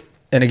 I think,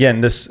 and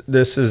again, this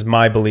is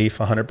my belief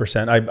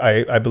 100%.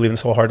 I believe in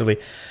this wholeheartedly.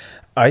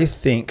 I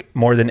think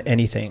more than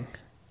anything,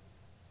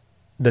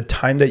 the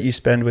time that you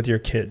spend with your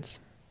kids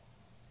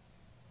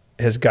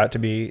has got to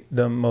be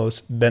the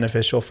most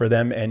beneficial for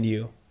them and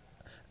you.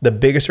 The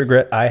biggest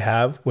regret I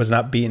have was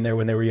not being there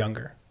when they were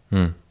younger.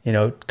 You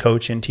know,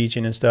 coaching,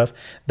 teaching and stuff.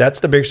 That's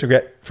the biggest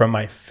regret from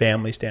my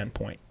family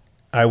standpoint.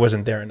 I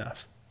wasn't there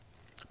enough.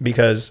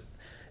 Because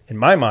in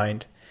my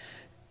mind,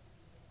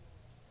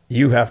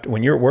 you have to,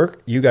 when you're at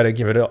work, you got to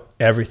give it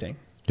everything.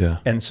 Yeah.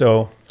 And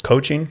so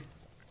coaching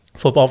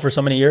football for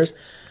so many years,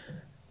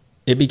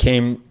 it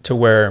became to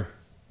where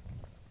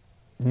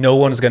no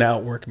one is going to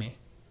outwork me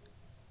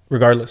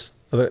regardless.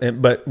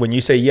 But when you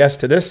say yes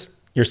to this,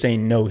 you're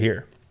saying no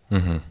here.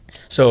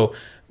 So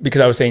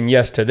because I was saying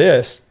yes to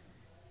this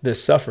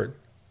suffered,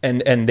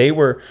 and they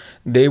were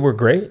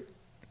great.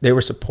 They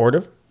were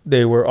supportive.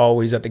 They were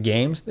always at the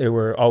games. They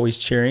were always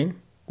cheering.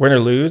 Win or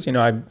lose, you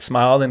know, I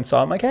smiled and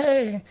saw them like,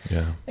 hey,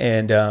 yeah.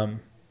 And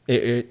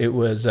it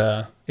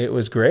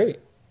was great.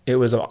 It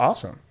was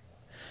awesome.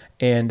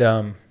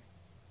 And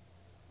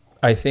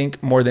I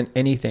think more than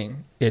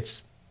anything,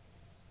 it's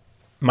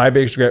my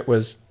biggest regret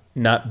was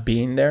not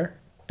being there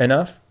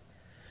enough.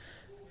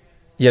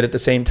 Yet at the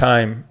same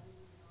time,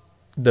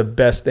 the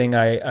best thing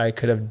I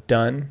could have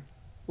done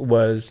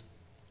was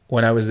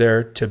when I was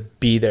there to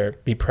be there,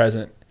 be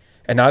present.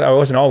 And I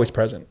wasn't always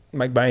present,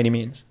 like by any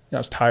means. I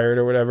was tired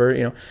or whatever,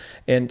 you know.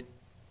 And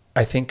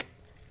I think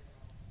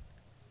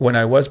when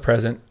I was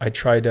present, I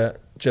tried to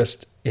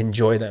just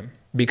enjoy them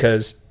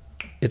because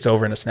it's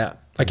over in a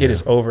snap. Like it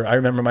is over. I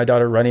remember my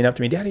daughter running up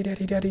to me, Daddy,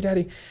 Daddy, Daddy,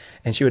 Daddy.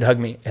 And she would hug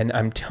me. And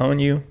I'm telling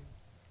you,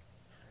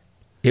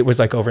 it was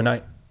like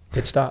overnight.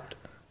 It stopped.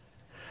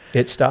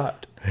 It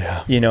stopped.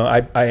 Yeah. You know,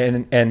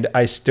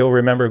 I still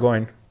remember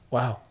going,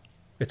 wow,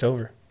 it's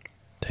over.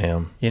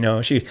 Damn. You know,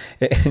 I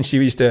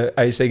used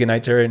to say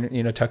goodnight to her and,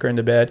 you know, tuck her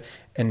into bed,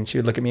 and she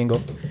would look at me and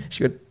go,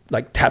 she would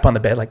like tap on the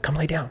bed, like, come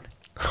lay down.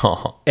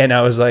 And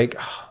I was like,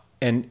 oh,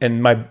 and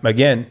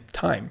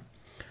time,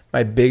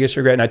 my biggest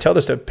regret. And I tell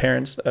this to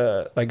parents,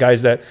 like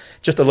guys that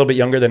just a little bit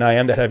younger than I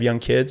am that have young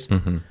kids,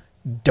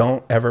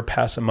 don't ever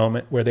pass a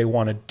moment where they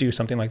want to do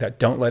something like that.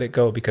 Don't let it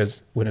go,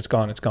 because when it's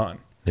gone, it's gone.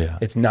 Yeah.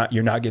 It's not,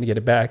 you're not going to get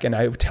it back. And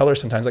I would tell her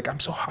sometimes, like, I'm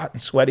so hot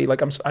and sweaty.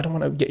 Like I don't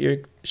want to get your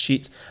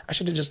sheets. I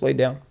should have just laid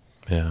down.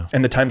 Yeah.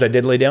 And the times I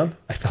did lay down,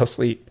 I fell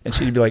asleep, and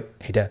she'd be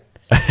like, hey, Dad,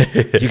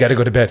 you got to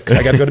go to bed, because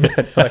I got to go to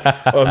bed. I'm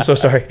like, oh, I'm so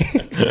sorry.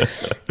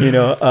 You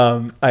know,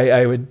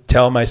 I would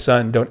tell my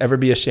son, don't ever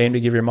be ashamed to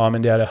give your mom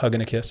and dad a hug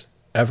and a kiss,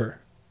 ever,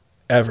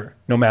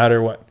 no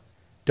matter what.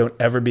 Don't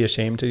ever be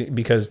ashamed to,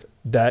 because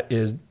that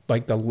is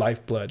like the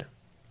lifeblood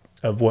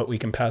of what we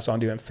can pass on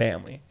to in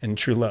family and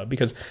true love.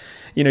 Because,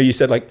 you know, you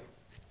said like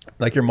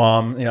your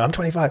mom, you know, I'm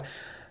 25.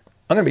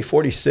 I'm going to be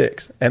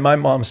 46, and my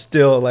mom's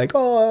still like,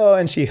 oh,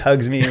 and she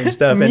hugs me and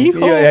stuff. And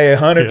yeah,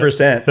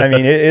 100%. I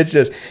mean, it's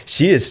just,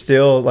 she is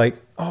still like,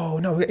 oh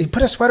no,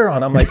 put a sweater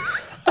on. I'm like,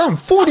 I'm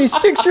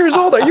 46 years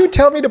old. Are you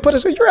telling me to put a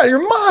sweater? You're out of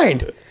your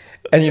mind.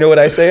 And you know what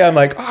I say? I'm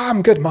like, oh,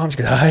 I'm good, Mom. She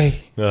goes, hi.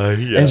 Yeah.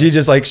 And she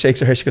just like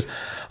shakes her head. She goes,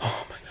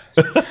 oh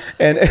my gosh.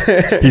 And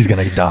he's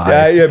going to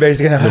die. Yeah, but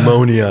he's going to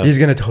pneumonia. He's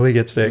going to totally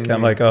get sick.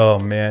 I'm like, oh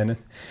man.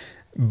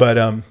 But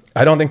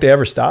I don't think they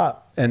ever stop.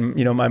 And,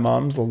 you know, my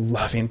mom's a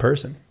loving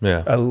person.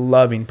 Yeah. A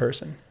loving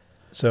person.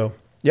 So,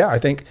 yeah, I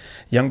think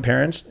young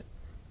parents,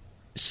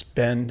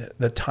 spend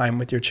the time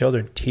with your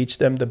children. Teach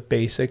them the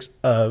basics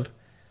of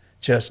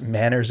just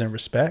manners and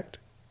respect.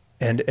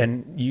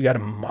 And you got to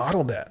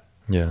model that.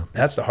 Yeah.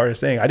 That's the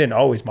hardest thing. I didn't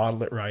always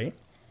model it right.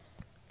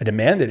 I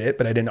demanded it,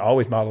 but I didn't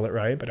always model it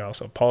right. But I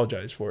also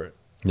apologized for it.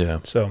 Yeah.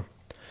 So,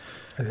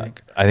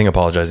 I think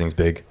apologizing is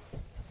big,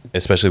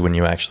 especially when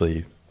you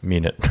actually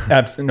mean it.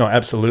 No,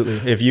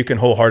 absolutely. If you can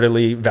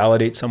wholeheartedly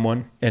validate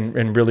someone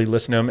and really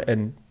listen to them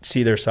and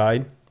see their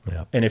side.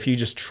 Yeah. And if you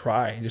just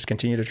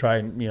continue to try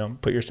and, you know,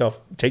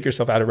 take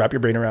yourself out of, wrap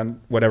your brain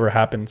around whatever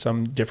happened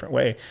some different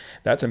way.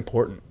 That's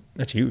important.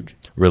 that's huge.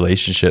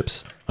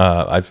 Relationships.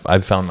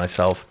 I've found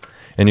myself,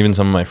 and even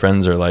some of my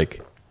friends are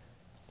like,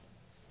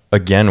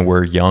 again,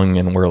 we're young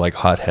and we're like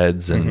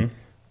hotheads, and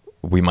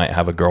we might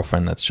have a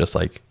girlfriend that's just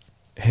like,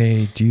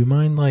 hey, do you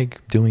mind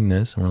like doing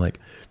this? And we're like,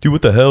 dude,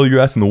 what the hell? You're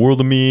asking the world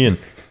of me. And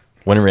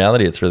when in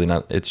reality, it's really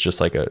not. It's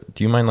just like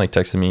do you mind like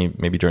texting me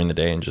maybe during the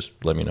day and just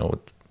let me know what,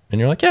 and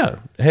you're like, yeah,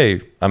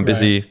 hey, I'm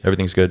busy.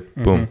 Everything's good.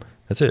 Boom.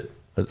 That's it.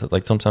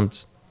 Like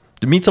sometimes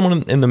to meet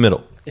someone in the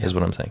middle is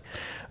what I'm saying.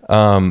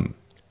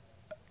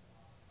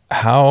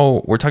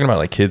 How we're talking about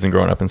like kids and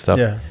growing up and stuff.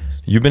 Yeah.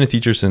 You've been a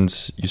teacher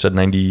since you said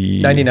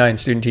 99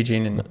 student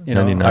teaching, and you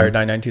know, 99. hired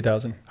 99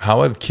 2000.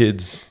 How have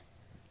kids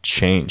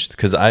changed?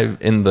 Because I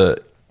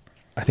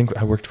think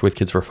I worked with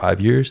kids for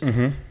 5 years.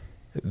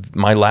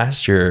 My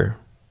last year,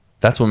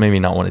 that's what made me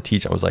not want to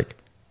teach. I was like,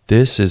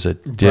 this is a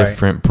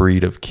different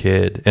breed of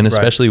kid. And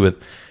especially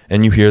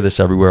and you hear this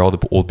everywhere, all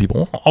the old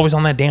people always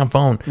on that damn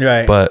phone.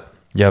 Right. But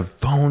you have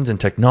phones and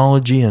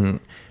technology, and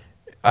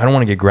I don't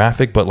want to get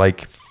graphic, but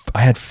like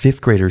I had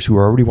 5th graders who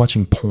were already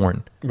watching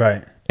porn.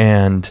 Right.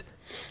 And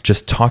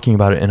just talking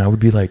about it. And I would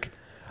be like,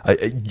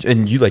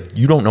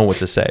 you don't know what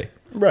to say.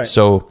 Right.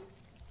 So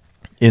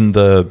in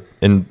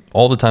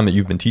all the time that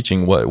you've been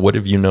teaching, what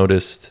have you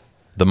noticed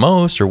the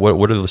most, or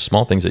what are the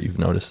small things that you've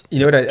noticed? You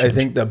know what I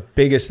think the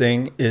biggest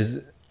thing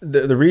is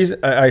the reason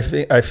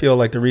I feel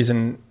like the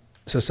reason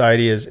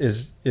society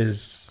is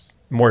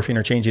morphing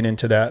or changing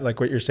into that, like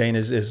what you're saying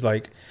is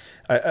like,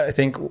 I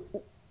think,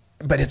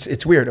 but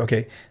it's weird.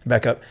 Okay.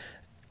 Back up.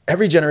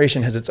 Every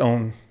generation has its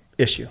own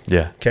issue.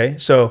 Yeah. Okay.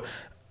 So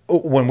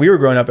when we were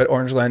growing up at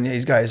Orangeland,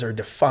 these guys are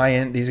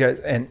defiant. These guys,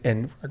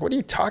 and like, what are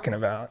you talking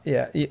about?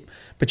 Yeah.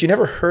 But you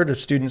never heard of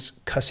students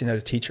cussing at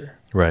a teacher.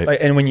 Right. Like,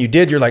 and when you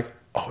did, you're like,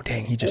 oh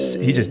dang, he just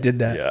did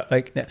that. Yeah.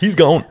 Like he's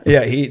gone.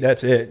 Yeah.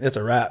 That's it. That's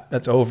a wrap.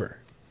 That's over,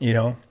 you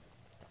know?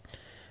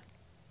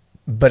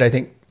 But I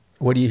think,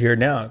 what do you hear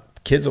now?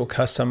 Kids will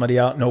cuss somebody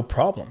out, no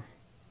problem.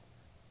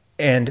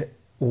 And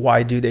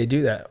why do they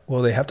do that?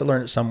 Well, they have to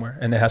learn it somewhere,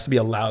 and it has to be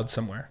allowed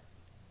somewhere.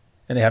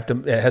 And you have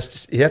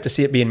to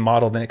see it being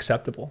modeled and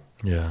acceptable.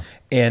 Yeah.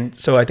 And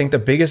so I think the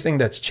biggest thing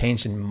that's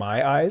changed in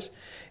my eyes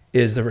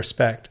is the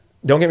respect.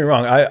 Don't get me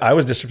wrong. I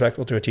was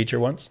disrespectful to a teacher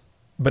once,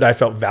 but I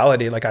felt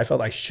validated. Like I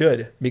felt I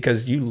should,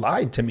 because you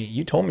lied to me.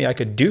 You told me I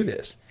could do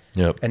this.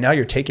 Yep. And now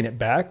you're taking it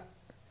back.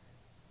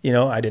 You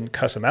know, I didn't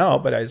cuss him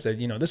out, but I said,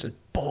 you know, this is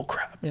bull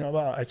crap. You know,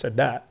 I said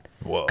that.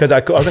 Whoa. Because I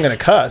wasn't going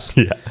to cuss.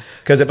 Yeah.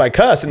 Because if I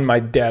cuss and my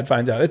dad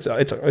finds out,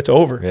 it's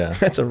over. Yeah.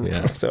 That's a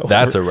wrap.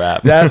 That's a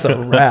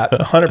wrap,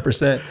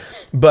 100%.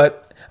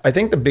 But I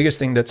think the biggest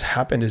thing that's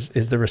happened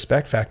is the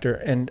respect factor,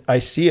 and I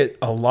see it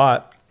a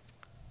lot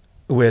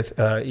with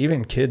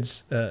even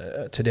kids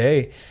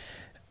today.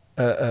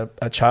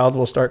 A child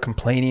will start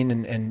complaining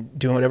and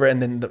doing whatever, and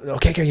then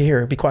okay,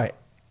 here, be quiet.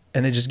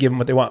 And they just give them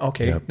what they want.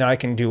 Okay, yep. Now I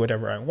can do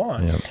whatever I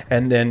want. Yep.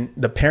 And then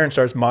the parent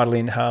starts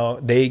modeling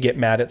how they get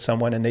mad at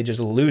someone and they just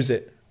lose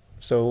it.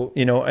 So,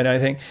 you know, and I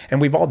think,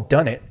 and we've all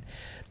done it,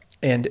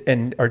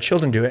 and our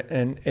children do it.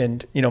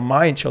 And, you know,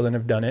 my children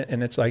have done it.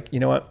 And it's like, you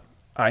know what?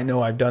 I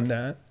know I've done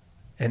that,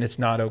 and it's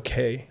not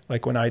okay.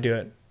 Like when I do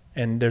it,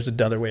 and there's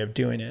another way of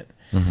doing it.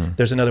 Mm-hmm.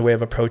 There's another way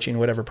of approaching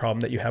whatever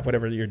problem that you have,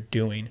 whatever you're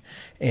doing.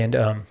 And,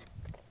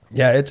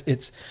 yeah,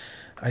 it's,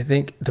 I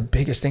think the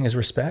biggest thing is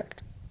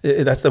respect.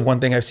 That's the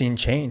one thing I've seen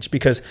change,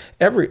 because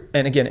every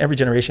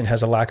generation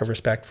has a lack of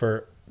respect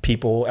for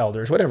people,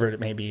 elders, whatever it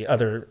may be,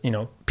 other, you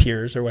know,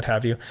 peers or what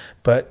have you.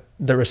 But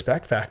the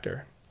respect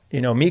factor,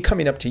 you know, me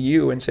coming up to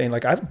you and saying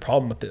like, I have a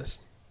problem with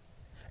this.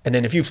 And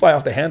then if you fly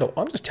off the handle,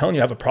 I'm just telling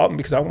you I have a problem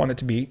because I want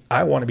to be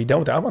done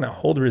with it. I want to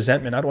hold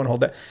resentment. I don't want to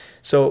hold that.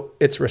 So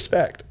it's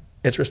respect.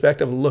 It's respect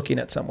of looking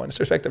at someone.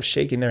 It's respect of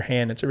shaking their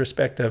hand. It's a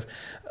respect of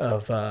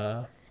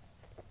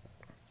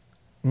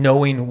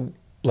knowing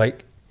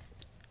like,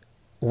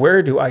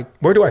 where do I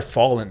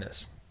fall in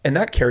this? And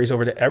that carries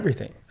over to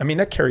everything. I mean,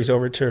 that carries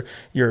over to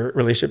your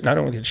relationship, not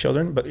only with your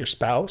children, but your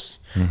spouse,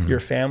 mm-hmm. your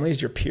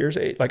families, your peers.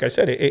 Like I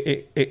said,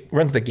 it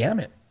runs the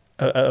gamut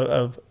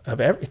of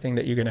everything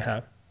that you're going to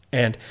have.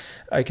 And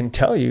I can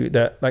tell you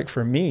that, like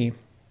for me,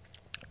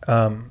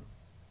 in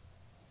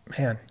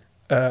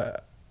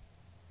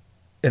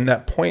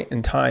that point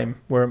in time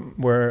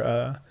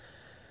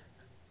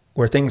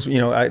where things, you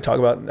know, I talk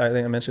about, I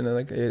think I mentioned it,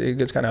 like it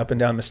gets kind of up and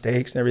down,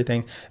 mistakes and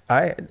everything.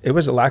 It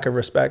was a lack of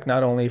respect,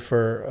 not only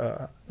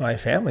for my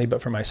family,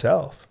 but for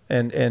myself.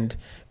 And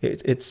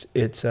it's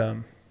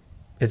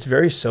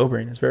very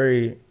sobering. It's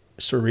very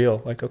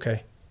surreal. Like,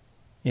 okay,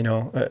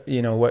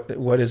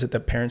 what is it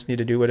that parents need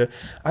to do?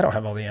 I don't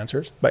have all the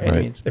answers by any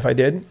means. If I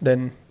did,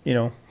 then, you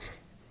know,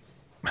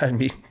 I'd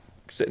be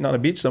sitting on a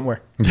beach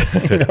somewhere,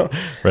 you know,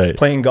 right.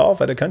 playing golf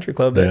at a country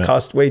club that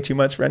costs way too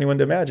much for anyone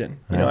to imagine.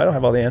 You know, I don't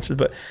have all the answers,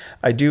 but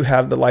I do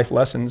have the life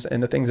lessons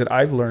and the things that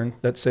I've learned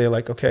that say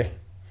like, okay,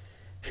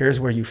 here's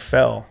where you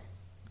fell.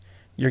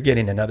 You're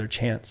getting another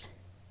chance.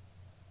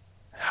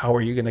 How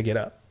are you going to get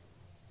up?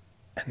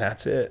 And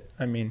that's it.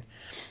 I mean,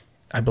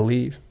 I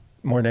believe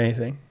more than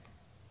anything,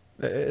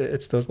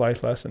 it's those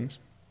life lessons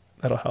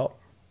that'll help.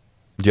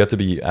 Do you have to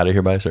be out of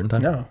here by a certain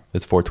time? No.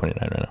 It's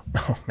 4:29 right now.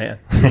 Oh man,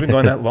 we've been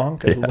going that long.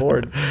 Good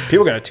Lord,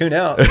 people are gonna tune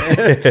out.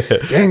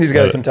 Dang, these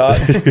guys can talk.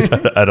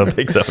 I don't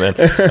think so,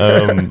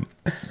 man.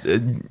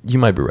 You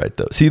might be right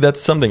though. See,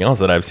 that's something else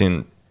that I've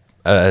seen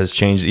has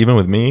changed, even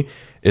with me,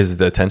 is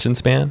the attention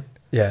span.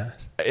 Yeah.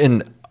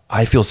 And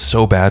I feel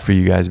so bad for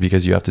you guys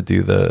because you have to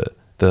do the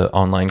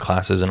online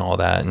classes and all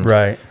that. And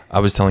right. I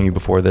was telling you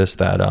before this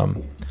that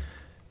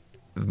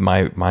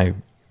my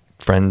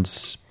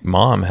friend's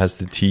mom has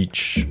to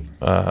teach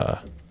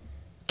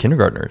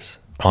kindergartners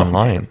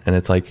online, and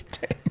it's like,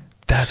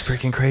 that's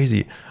freaking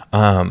crazy.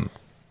 And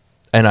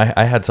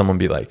I had someone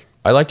be like,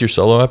 I liked your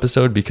solo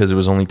episode because it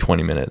was only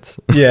 20 minutes.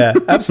 Yeah,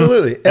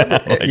 absolutely.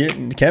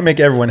 You can't make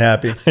everyone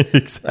happy.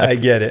 Exactly. I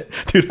get it,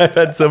 dude. I've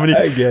had so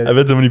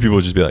many people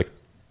just be like,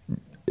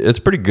 it's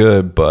pretty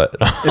good, but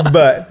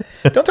but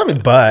don't tell me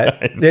but.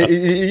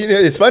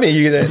 It's funny,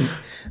 you get that,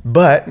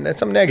 but that's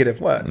some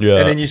negative. What? Yeah.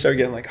 And then you start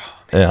getting like, oh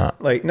man. Yeah.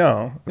 Like,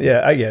 no.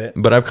 Yeah, I get it.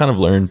 But I've kind of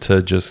learned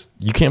to just,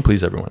 you can't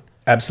please everyone.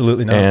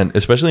 Absolutely not. And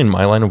especially in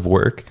my line of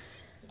work,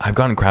 I've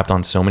gotten crapped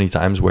on so many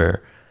times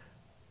where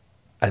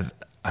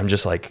I'm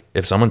just like,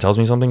 if someone tells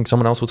me something,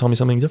 someone else will tell me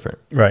something different.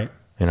 Right.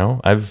 You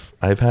know, I've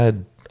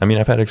had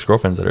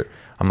ex-girlfriends that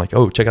I'm like,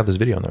 oh, check out this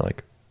video. And they're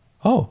like,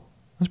 oh,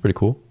 that's pretty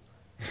cool.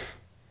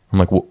 I'm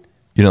like, well,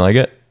 you didn't like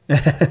it?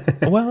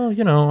 Well,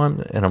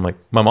 I'm like,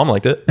 my mom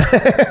liked it.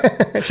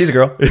 She's a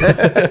girl.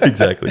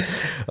 Exactly.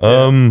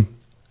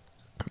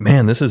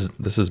 Man,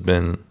 it's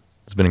been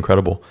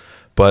incredible.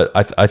 But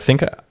I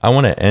think I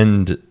want to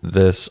end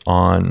this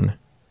on,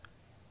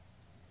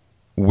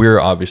 we're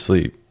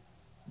obviously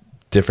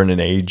different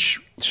in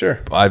age. Sure.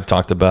 I've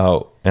talked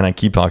about, and I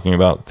keep talking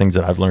about things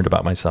that I've learned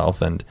about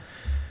myself and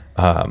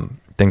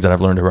things that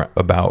I've learned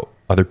about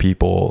other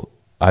people.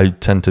 I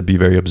tend to be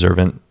very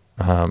observant.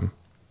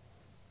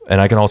 And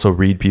I can also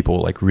read people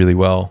like really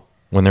well.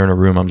 When they're in a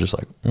room, I'm just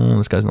like,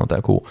 this guy's not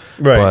that cool.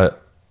 Right.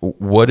 But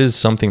what is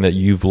something that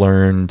you've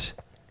learned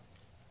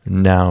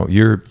now?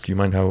 Do you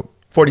mind how?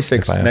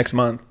 46 next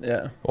month.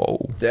 Yeah. Oh.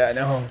 Yeah, I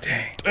know.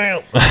 Dang. Damn.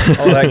 All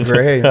that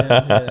gray, man.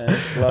 Yeah,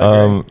 that's a lot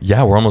of gray.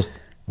 Yeah, we're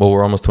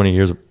almost 20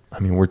 years. I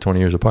mean, we're 20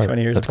 years apart.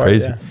 20 years That's apart,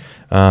 crazy.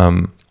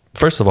 yeah.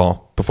 First of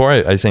all, before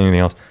I say anything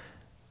else,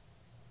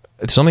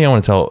 something I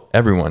want to tell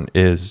everyone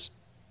is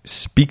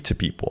speak to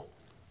people.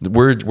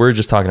 We're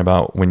just talking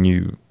about when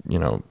you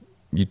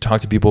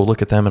talk to people,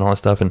 look at them and all that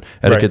stuff, and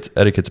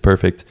etiquette's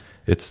perfect.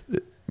 It's,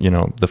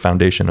 the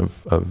foundation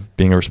of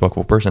being a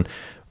respectful person.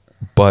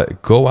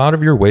 But go out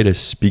of your way to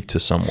speak to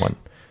someone.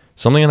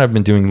 Something that I've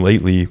been doing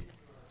lately,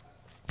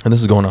 and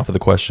this is going off of the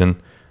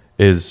question,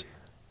 is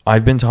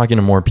I've been talking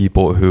to more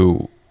people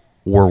who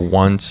were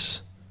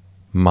once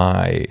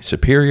my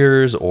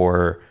superiors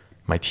or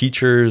my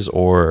teachers,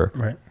 or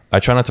right. I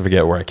try not to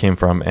forget where I came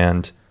from,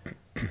 and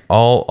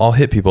I'll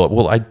hit people up.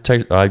 Well, I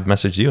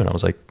messaged you and I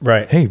was like,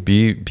 right. Hey,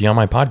 be on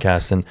my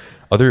podcast. And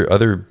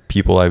other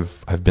people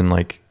I've been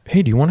like,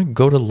 hey, do you want to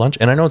go to lunch?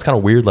 And I know it's kind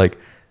of weird. Like,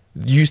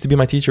 you used to be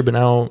my teacher, but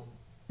now,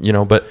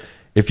 but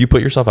if you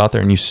put yourself out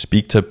there and you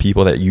speak to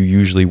people that you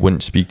usually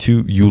wouldn't speak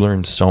to, you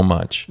learn so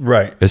much.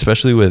 Right.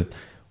 Especially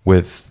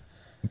with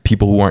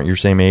people who aren't your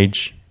same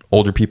age,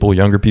 older people,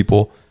 younger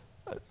people.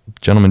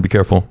 Gentlemen, be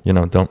careful.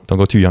 Don't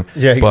go too young.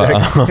 Yeah,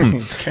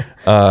 exactly.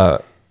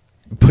 But,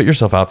 put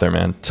yourself out there,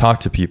 man.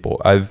 Talk to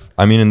people.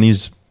 In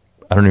these,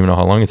 I don't even know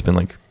how long it's been,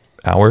 like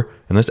hour.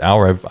 In this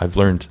hour, I've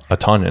learned a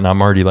ton, and I'm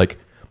already like,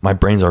 my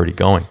brain's already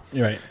going.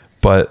 Right.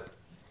 But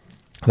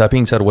that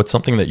being said, what's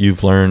something that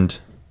you've learned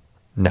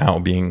now,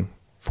 being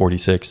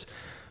 46,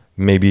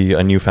 maybe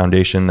a new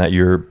foundation that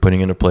you're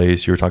putting into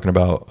place? You were talking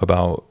about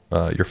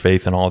your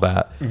faith and all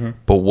that. Mm-hmm.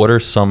 But what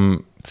are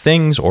some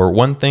things, or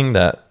one thing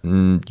that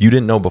you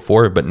didn't know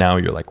before, but now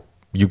you're like,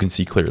 you can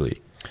see clearly?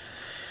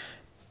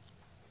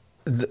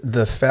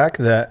 The fact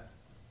that,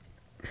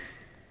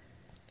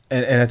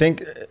 and I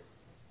think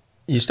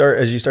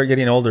as you start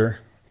getting older,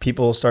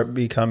 people start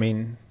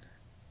becoming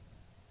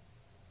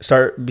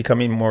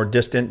more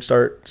distant,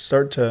 start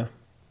to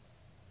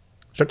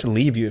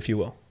leave you, if you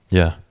will.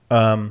 Yeah.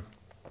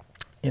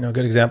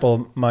 Good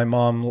example, my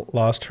mom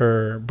lost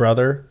her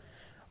brother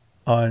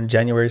on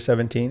January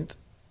 17th,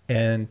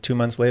 and 2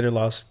 months later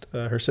lost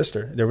her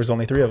sister. There was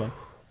only 3 of them.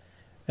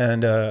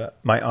 And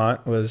my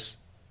aunt was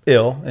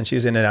ill, and she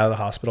was in and out of the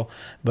hospital.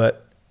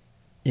 But,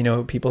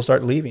 people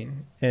start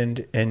leaving,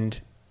 and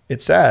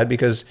it's sad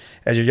because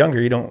as you're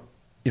younger, you don't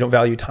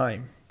value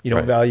time. You don't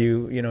right.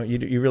 value,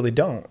 you really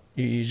don't.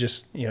 You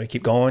just, you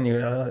keep going,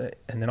 and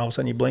then all of a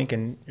sudden you blink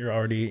and you're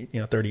already,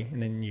 30,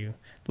 and then you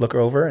look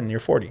over and you're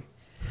 40.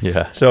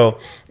 Yeah. So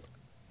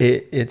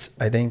it's,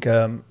 I think,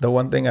 the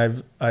one thing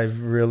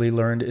I've really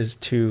learned is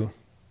to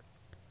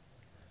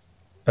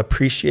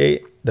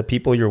appreciate the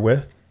people you're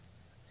with.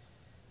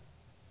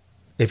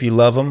 If you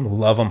love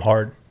them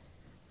hard.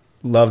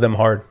 Love them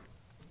hard.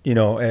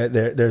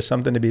 There's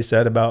something to be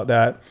said about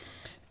that.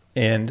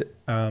 And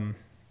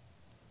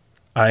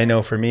I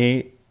know for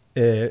me,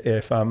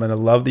 if I'm going to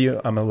love you,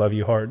 I'm going to love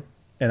you hard.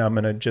 And I'm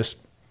going to just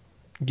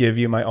give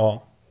you my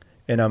all.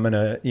 And I'm going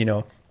to,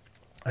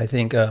 I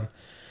think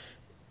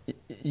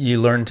you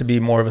learn to be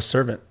more of a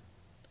servant.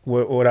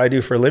 What I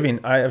do for a living,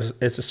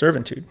 it's a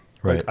servitude.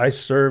 Right. Like I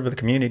serve the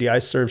community. I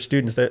serve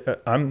students.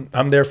 That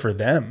I'm there for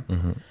them.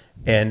 Mm-hmm.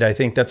 And I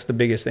think that's the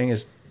biggest thing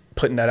is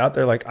putting that out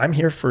there. Like, I'm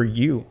here for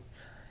you.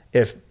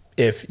 If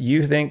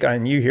you think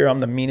I'm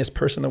the meanest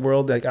person in the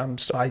world, like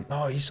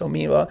he's so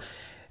mean. Well,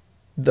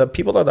 the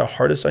people that are the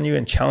hardest on you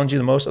and challenge you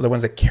the most are the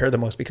ones that care the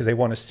most because they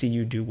want to see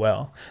you do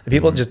well. The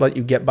people that just let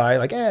you get by,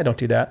 like, don't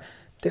do that.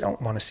 They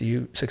don't want to see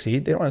you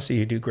succeed. They don't want to see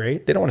you do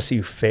great. They don't want to see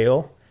you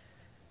fail.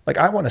 Like,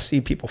 I want to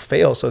see people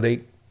fail so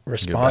they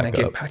respond and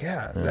get back.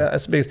 Yeah,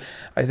 that's the biggest.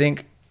 I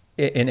think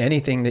in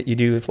anything that you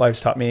do, if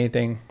life's taught me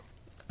anything,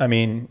 I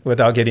mean,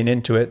 without getting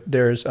into it,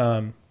 there's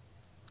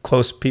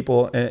close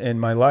people in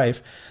my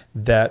life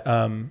that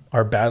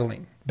are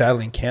battling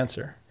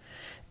cancer.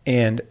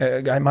 And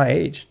a guy my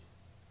age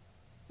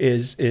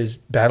is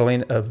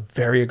battling a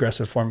very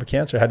aggressive form of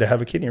cancer, had to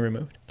have a kidney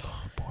removed.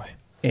 Oh boy.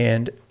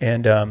 And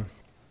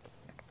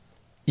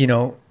you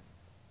know,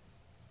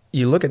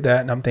 you look at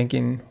that and I'm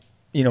thinking,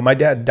 you know, my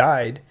dad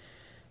died.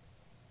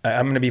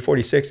 I'm going to be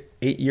 46,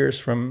 8 years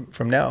from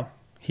now.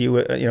 He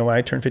would, you know, when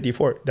I turned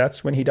 54,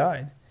 that's when he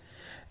died.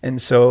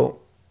 And so,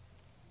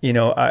 you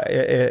know,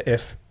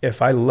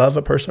 if I love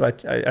a person, I'm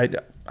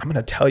going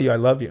to tell you I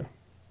love you.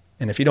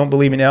 And if you don't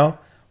believe me now,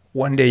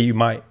 one day you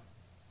might.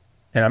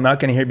 And I'm not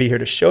going to be here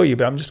to show you,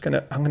 but I'm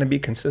going to be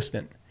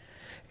consistent.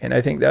 And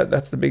I think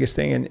that's the biggest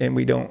thing. And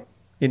we don't,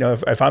 you know,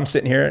 if I'm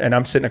sitting here and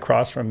I'm sitting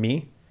across from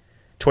me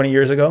 20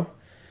 years ago,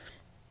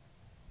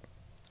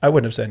 I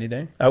wouldn't have said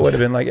anything. I would have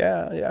been like,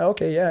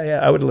 okay,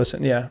 yeah. I would have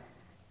listened. Yeah,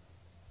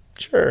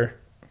 sure.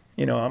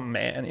 You know, I'm a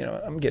man, you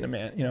know, I'm getting a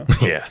man, you know.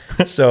 Yeah.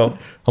 So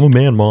I'm a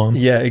man, Mom.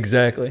 Yeah,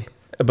 exactly.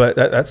 But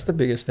that's the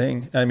biggest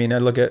thing. I mean, I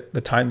look at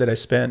the time that I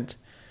spent,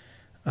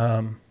 you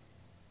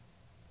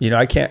know,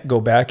 I can't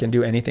go back and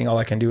do anything. All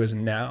I can do is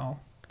now.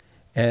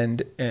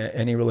 And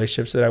any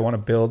relationships that I want to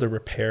build or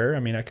repair,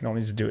 I mean, I can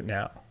only just do it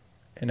now.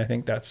 And I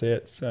think that's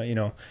it. So, you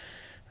know,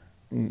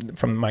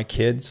 from my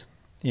kids,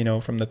 you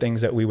know, from the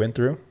things that we went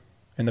through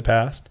in the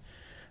past,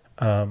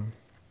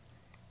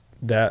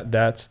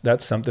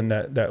 that's something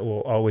that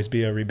will always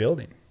be a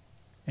rebuilding.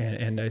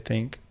 And I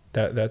think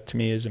that to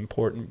me is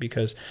important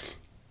because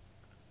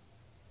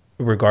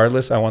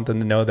regardless, I want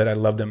them to know that I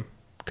love them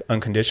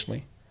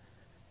unconditionally.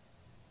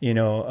 You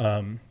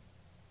know,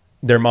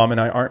 their mom and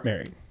I aren't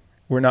married.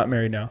 We're not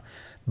married now,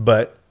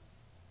 but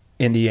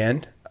in the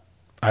end,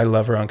 I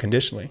love her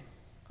unconditionally.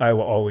 I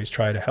will always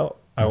try to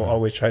help. I will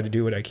always try to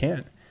do what I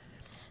can.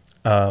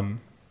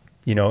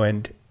 You know,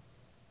 and,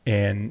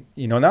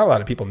 you know, not a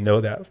lot of people know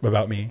that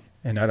about me,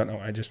 and I don't know,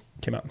 I just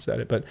came out and said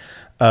it, but,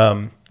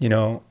 you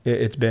know,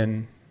 it's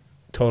been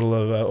a total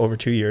of over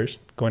 2 years,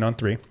 going on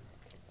 3.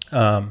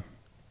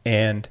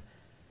 And,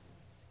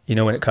 you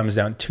know, when it comes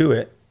down to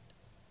it,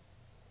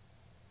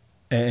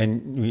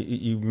 and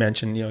you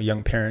mentioned, you know,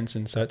 young parents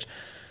and such,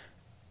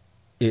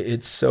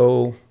 it's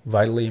so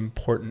vitally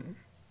important,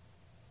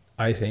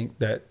 I think,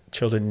 that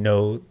children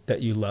know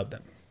that you love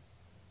them.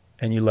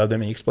 And you love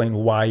them and you explain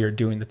why you're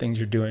doing the things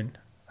you're doing.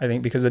 I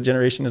think because the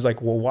generation is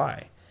like, well,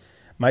 why?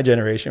 My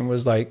generation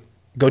was like,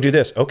 go do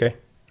this. Okay.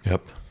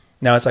 Yep.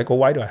 Now it's like, well,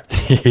 why do I have to?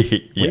 What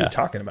are you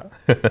talking about?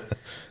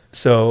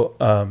 So,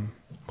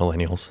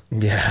 millennials.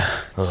 Yeah.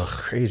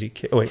 Crazy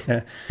kid. Oh, wait.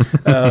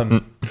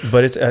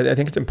 But I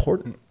think it's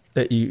important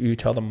that you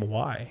tell them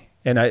why.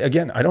 And I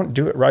don't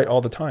do it right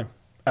all the time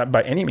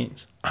by any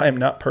means. I am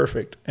not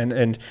perfect.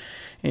 And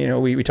you know,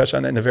 we touched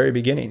on that in the very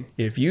beginning.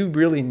 If you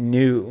really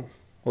knew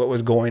what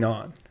was going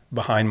on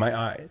behind my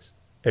eyes,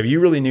 if you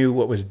really knew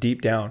what was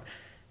deep down,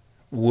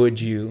 would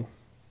you,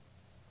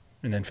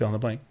 and then fill in the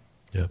blank,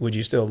 would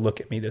you still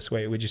look at me this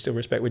way? Would you still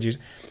respect? Would you,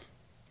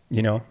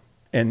 you know,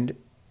 and,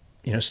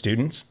 you know,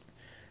 students,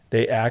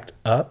 they act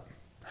up.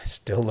 I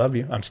still love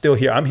you. I'm still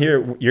here. I'm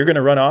here. You're going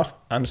to run off.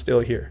 I'm still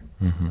here.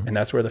 Mm-hmm. And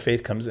that's where the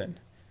faith comes in.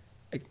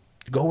 Like,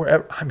 go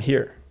wherever. I'm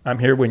here. I'm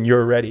here when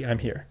you're ready. I'm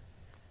here.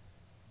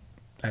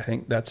 I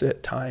think that's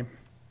it. Time.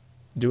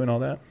 Doing all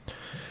that.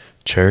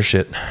 Cherish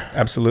it.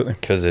 Absolutely.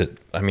 Because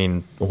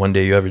one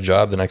day you have a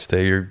job, the next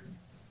day you're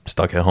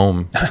stuck at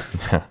home.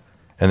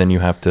 And then you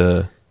have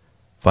to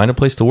find a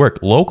place to work.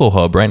 Local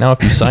Hub right now,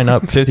 if you sign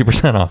up,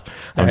 50% off.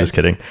 I'm just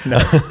kidding. No.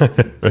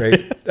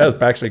 Great. That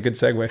was actually a good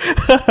segue.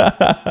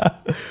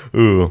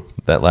 Ooh,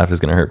 that laugh is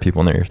going to hurt people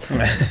in their ears.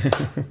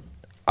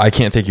 I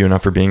can't thank you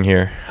enough for being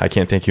here. I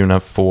can't thank you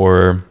enough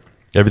for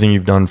everything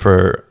you've done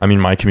for,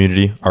 my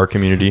community, our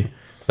community.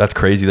 That's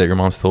crazy that your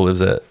mom still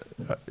lives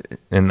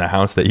in the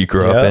house that you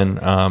grew up in.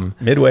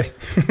 Midway.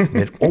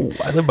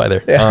 I live by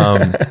there.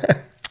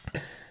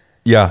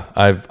 Yeah.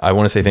 I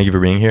want to say thank you for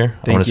being here.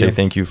 I want to say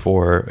thank you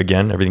for,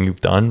 again, everything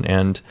you've done.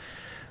 And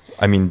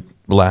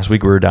last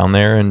week we were down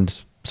there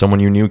and someone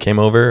you knew came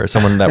over, or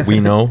someone that we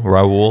know,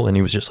 Raul, and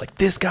he was just like,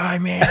 this guy,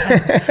 man,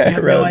 you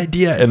have no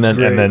idea.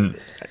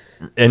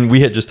 And we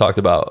had just talked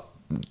about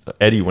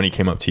Eddie when he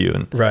came up to you,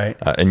 and right.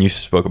 And you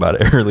spoke about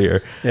it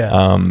earlier.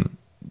 Yeah.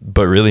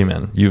 But really,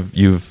 man, you've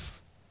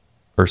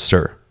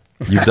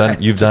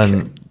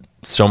done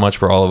so much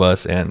for all of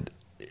us, and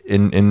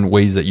in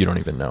ways that you don't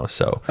even know.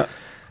 So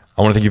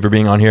I want to thank you for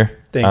being on here.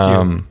 Thank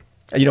you.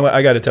 You know what?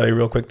 I got to tell you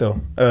real quick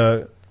though,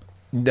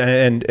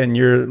 and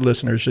your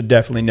listeners should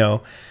definitely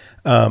know,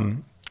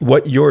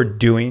 what you're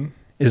doing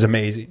is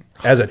amazing.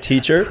 As a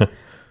teacher,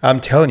 I'm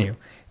telling you,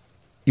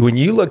 when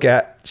you look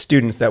at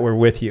students that were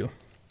with you,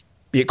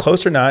 be it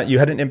close or not, you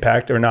had an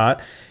impact or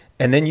not,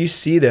 and then you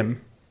see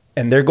them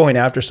and they're going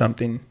after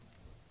something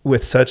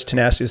with such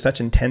tenacity, such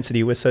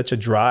intensity, with such a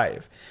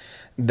drive,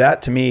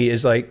 that to me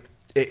is like,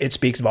 it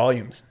speaks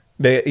volumes,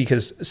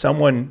 because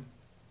someone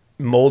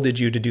molded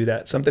you to do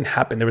that. Something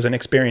happened. There was an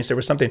experience. There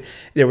was something.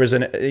 There was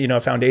a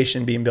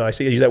foundation being built. I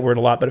see I use that word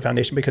a lot, but a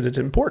foundation because it's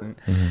important.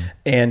 Mm-hmm.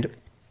 And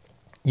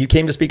you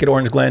came to speak at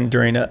Orange Glen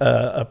during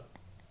a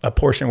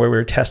portion where we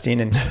were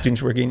testing and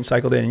students were getting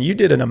cycled in, and you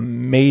did an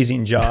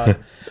amazing job.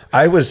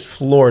 I was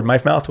floored.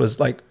 My mouth was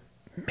like,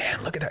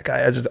 man, look at that guy.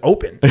 I was just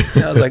open.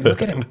 And I was like,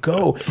 look at him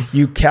go.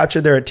 You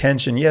captured their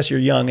attention. Yes, you're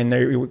young and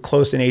you were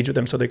close in age with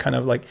them, so they kind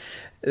of like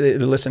they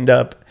listened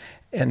up.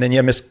 And then you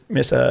have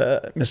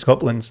Miss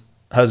Copeland's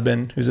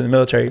husband, who's in the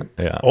military,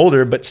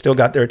 older, but still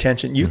got their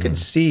attention. You can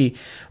see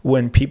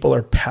when people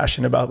are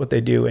passionate about what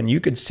they do, and you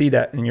could see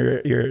that in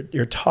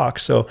your talk.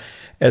 So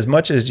as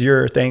much as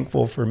you're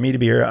thankful for me to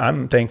be here,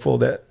 I'm thankful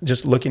that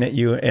just looking at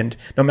you, and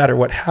no matter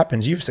what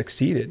happens, you've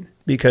succeeded,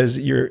 because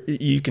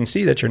you can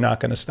see that you're not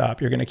going to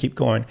stop. You're going to keep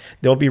going.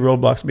 There'll be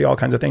roadblocks, there'll be all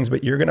kinds of things,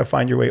 but you're going to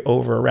find your way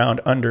over,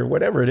 around, under,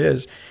 whatever it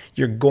is,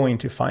 you're going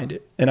to find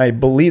it. And I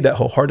believe that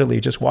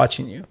wholeheartedly just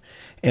watching you.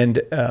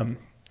 And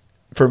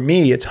for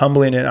me, it's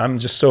humbling, and I'm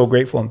just so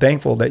grateful and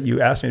thankful that you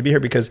asked me to be here,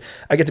 because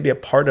I get to be a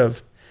part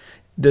of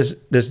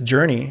this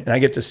journey, and I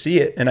get to see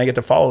it, and I get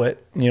to follow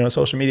it,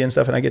 social media and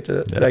stuff, and I get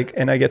to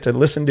I get to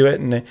listen to it,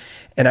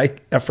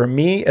 and for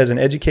me as an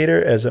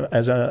educator, as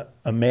a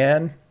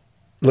man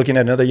looking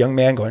at another young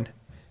man going,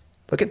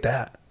 look at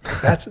that,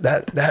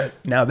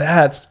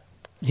 that's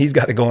he's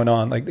got it going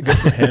on, like, good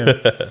for him.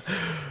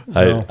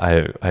 So,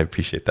 I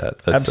appreciate that.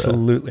 That's,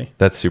 absolutely.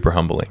 That's super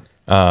humbling.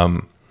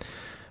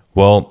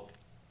 Well,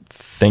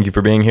 thank you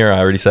for being here. I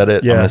already said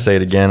it. Yeah. I'm going to say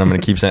it again. I'm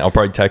going to keep saying, I'll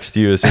probably text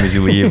you as soon as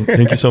you leave.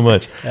 Thank you so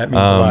much. That means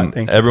a lot.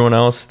 Thank you. Everyone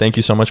else, thank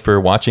you so much for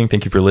watching.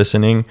 Thank you for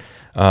listening.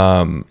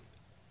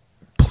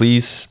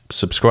 Please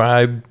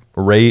subscribe,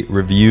 rate,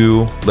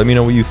 review. Let me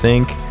know what you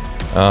think.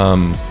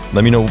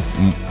 Let me know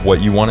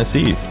what you want to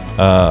see.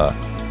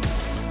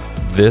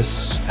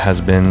 This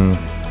has been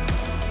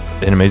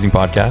an amazing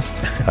podcast.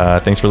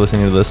 Thanks for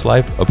listening to This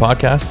Life, a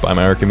podcast by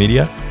America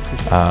Media.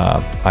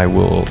 I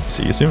will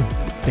see you soon.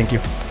 Thank you.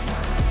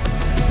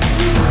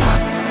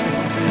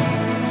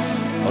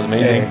 That was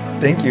amazing. Hey,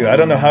 thank you. I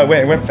don't know how it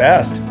went. It went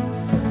fast.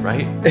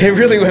 Right? It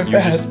really went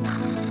fast.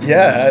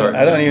 Yeah,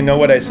 I don't even know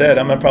what I said.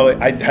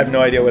 I have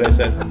no idea what I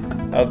said.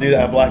 I'll do that,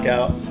 I'll black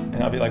out,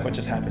 and I'll be like, what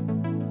just happened?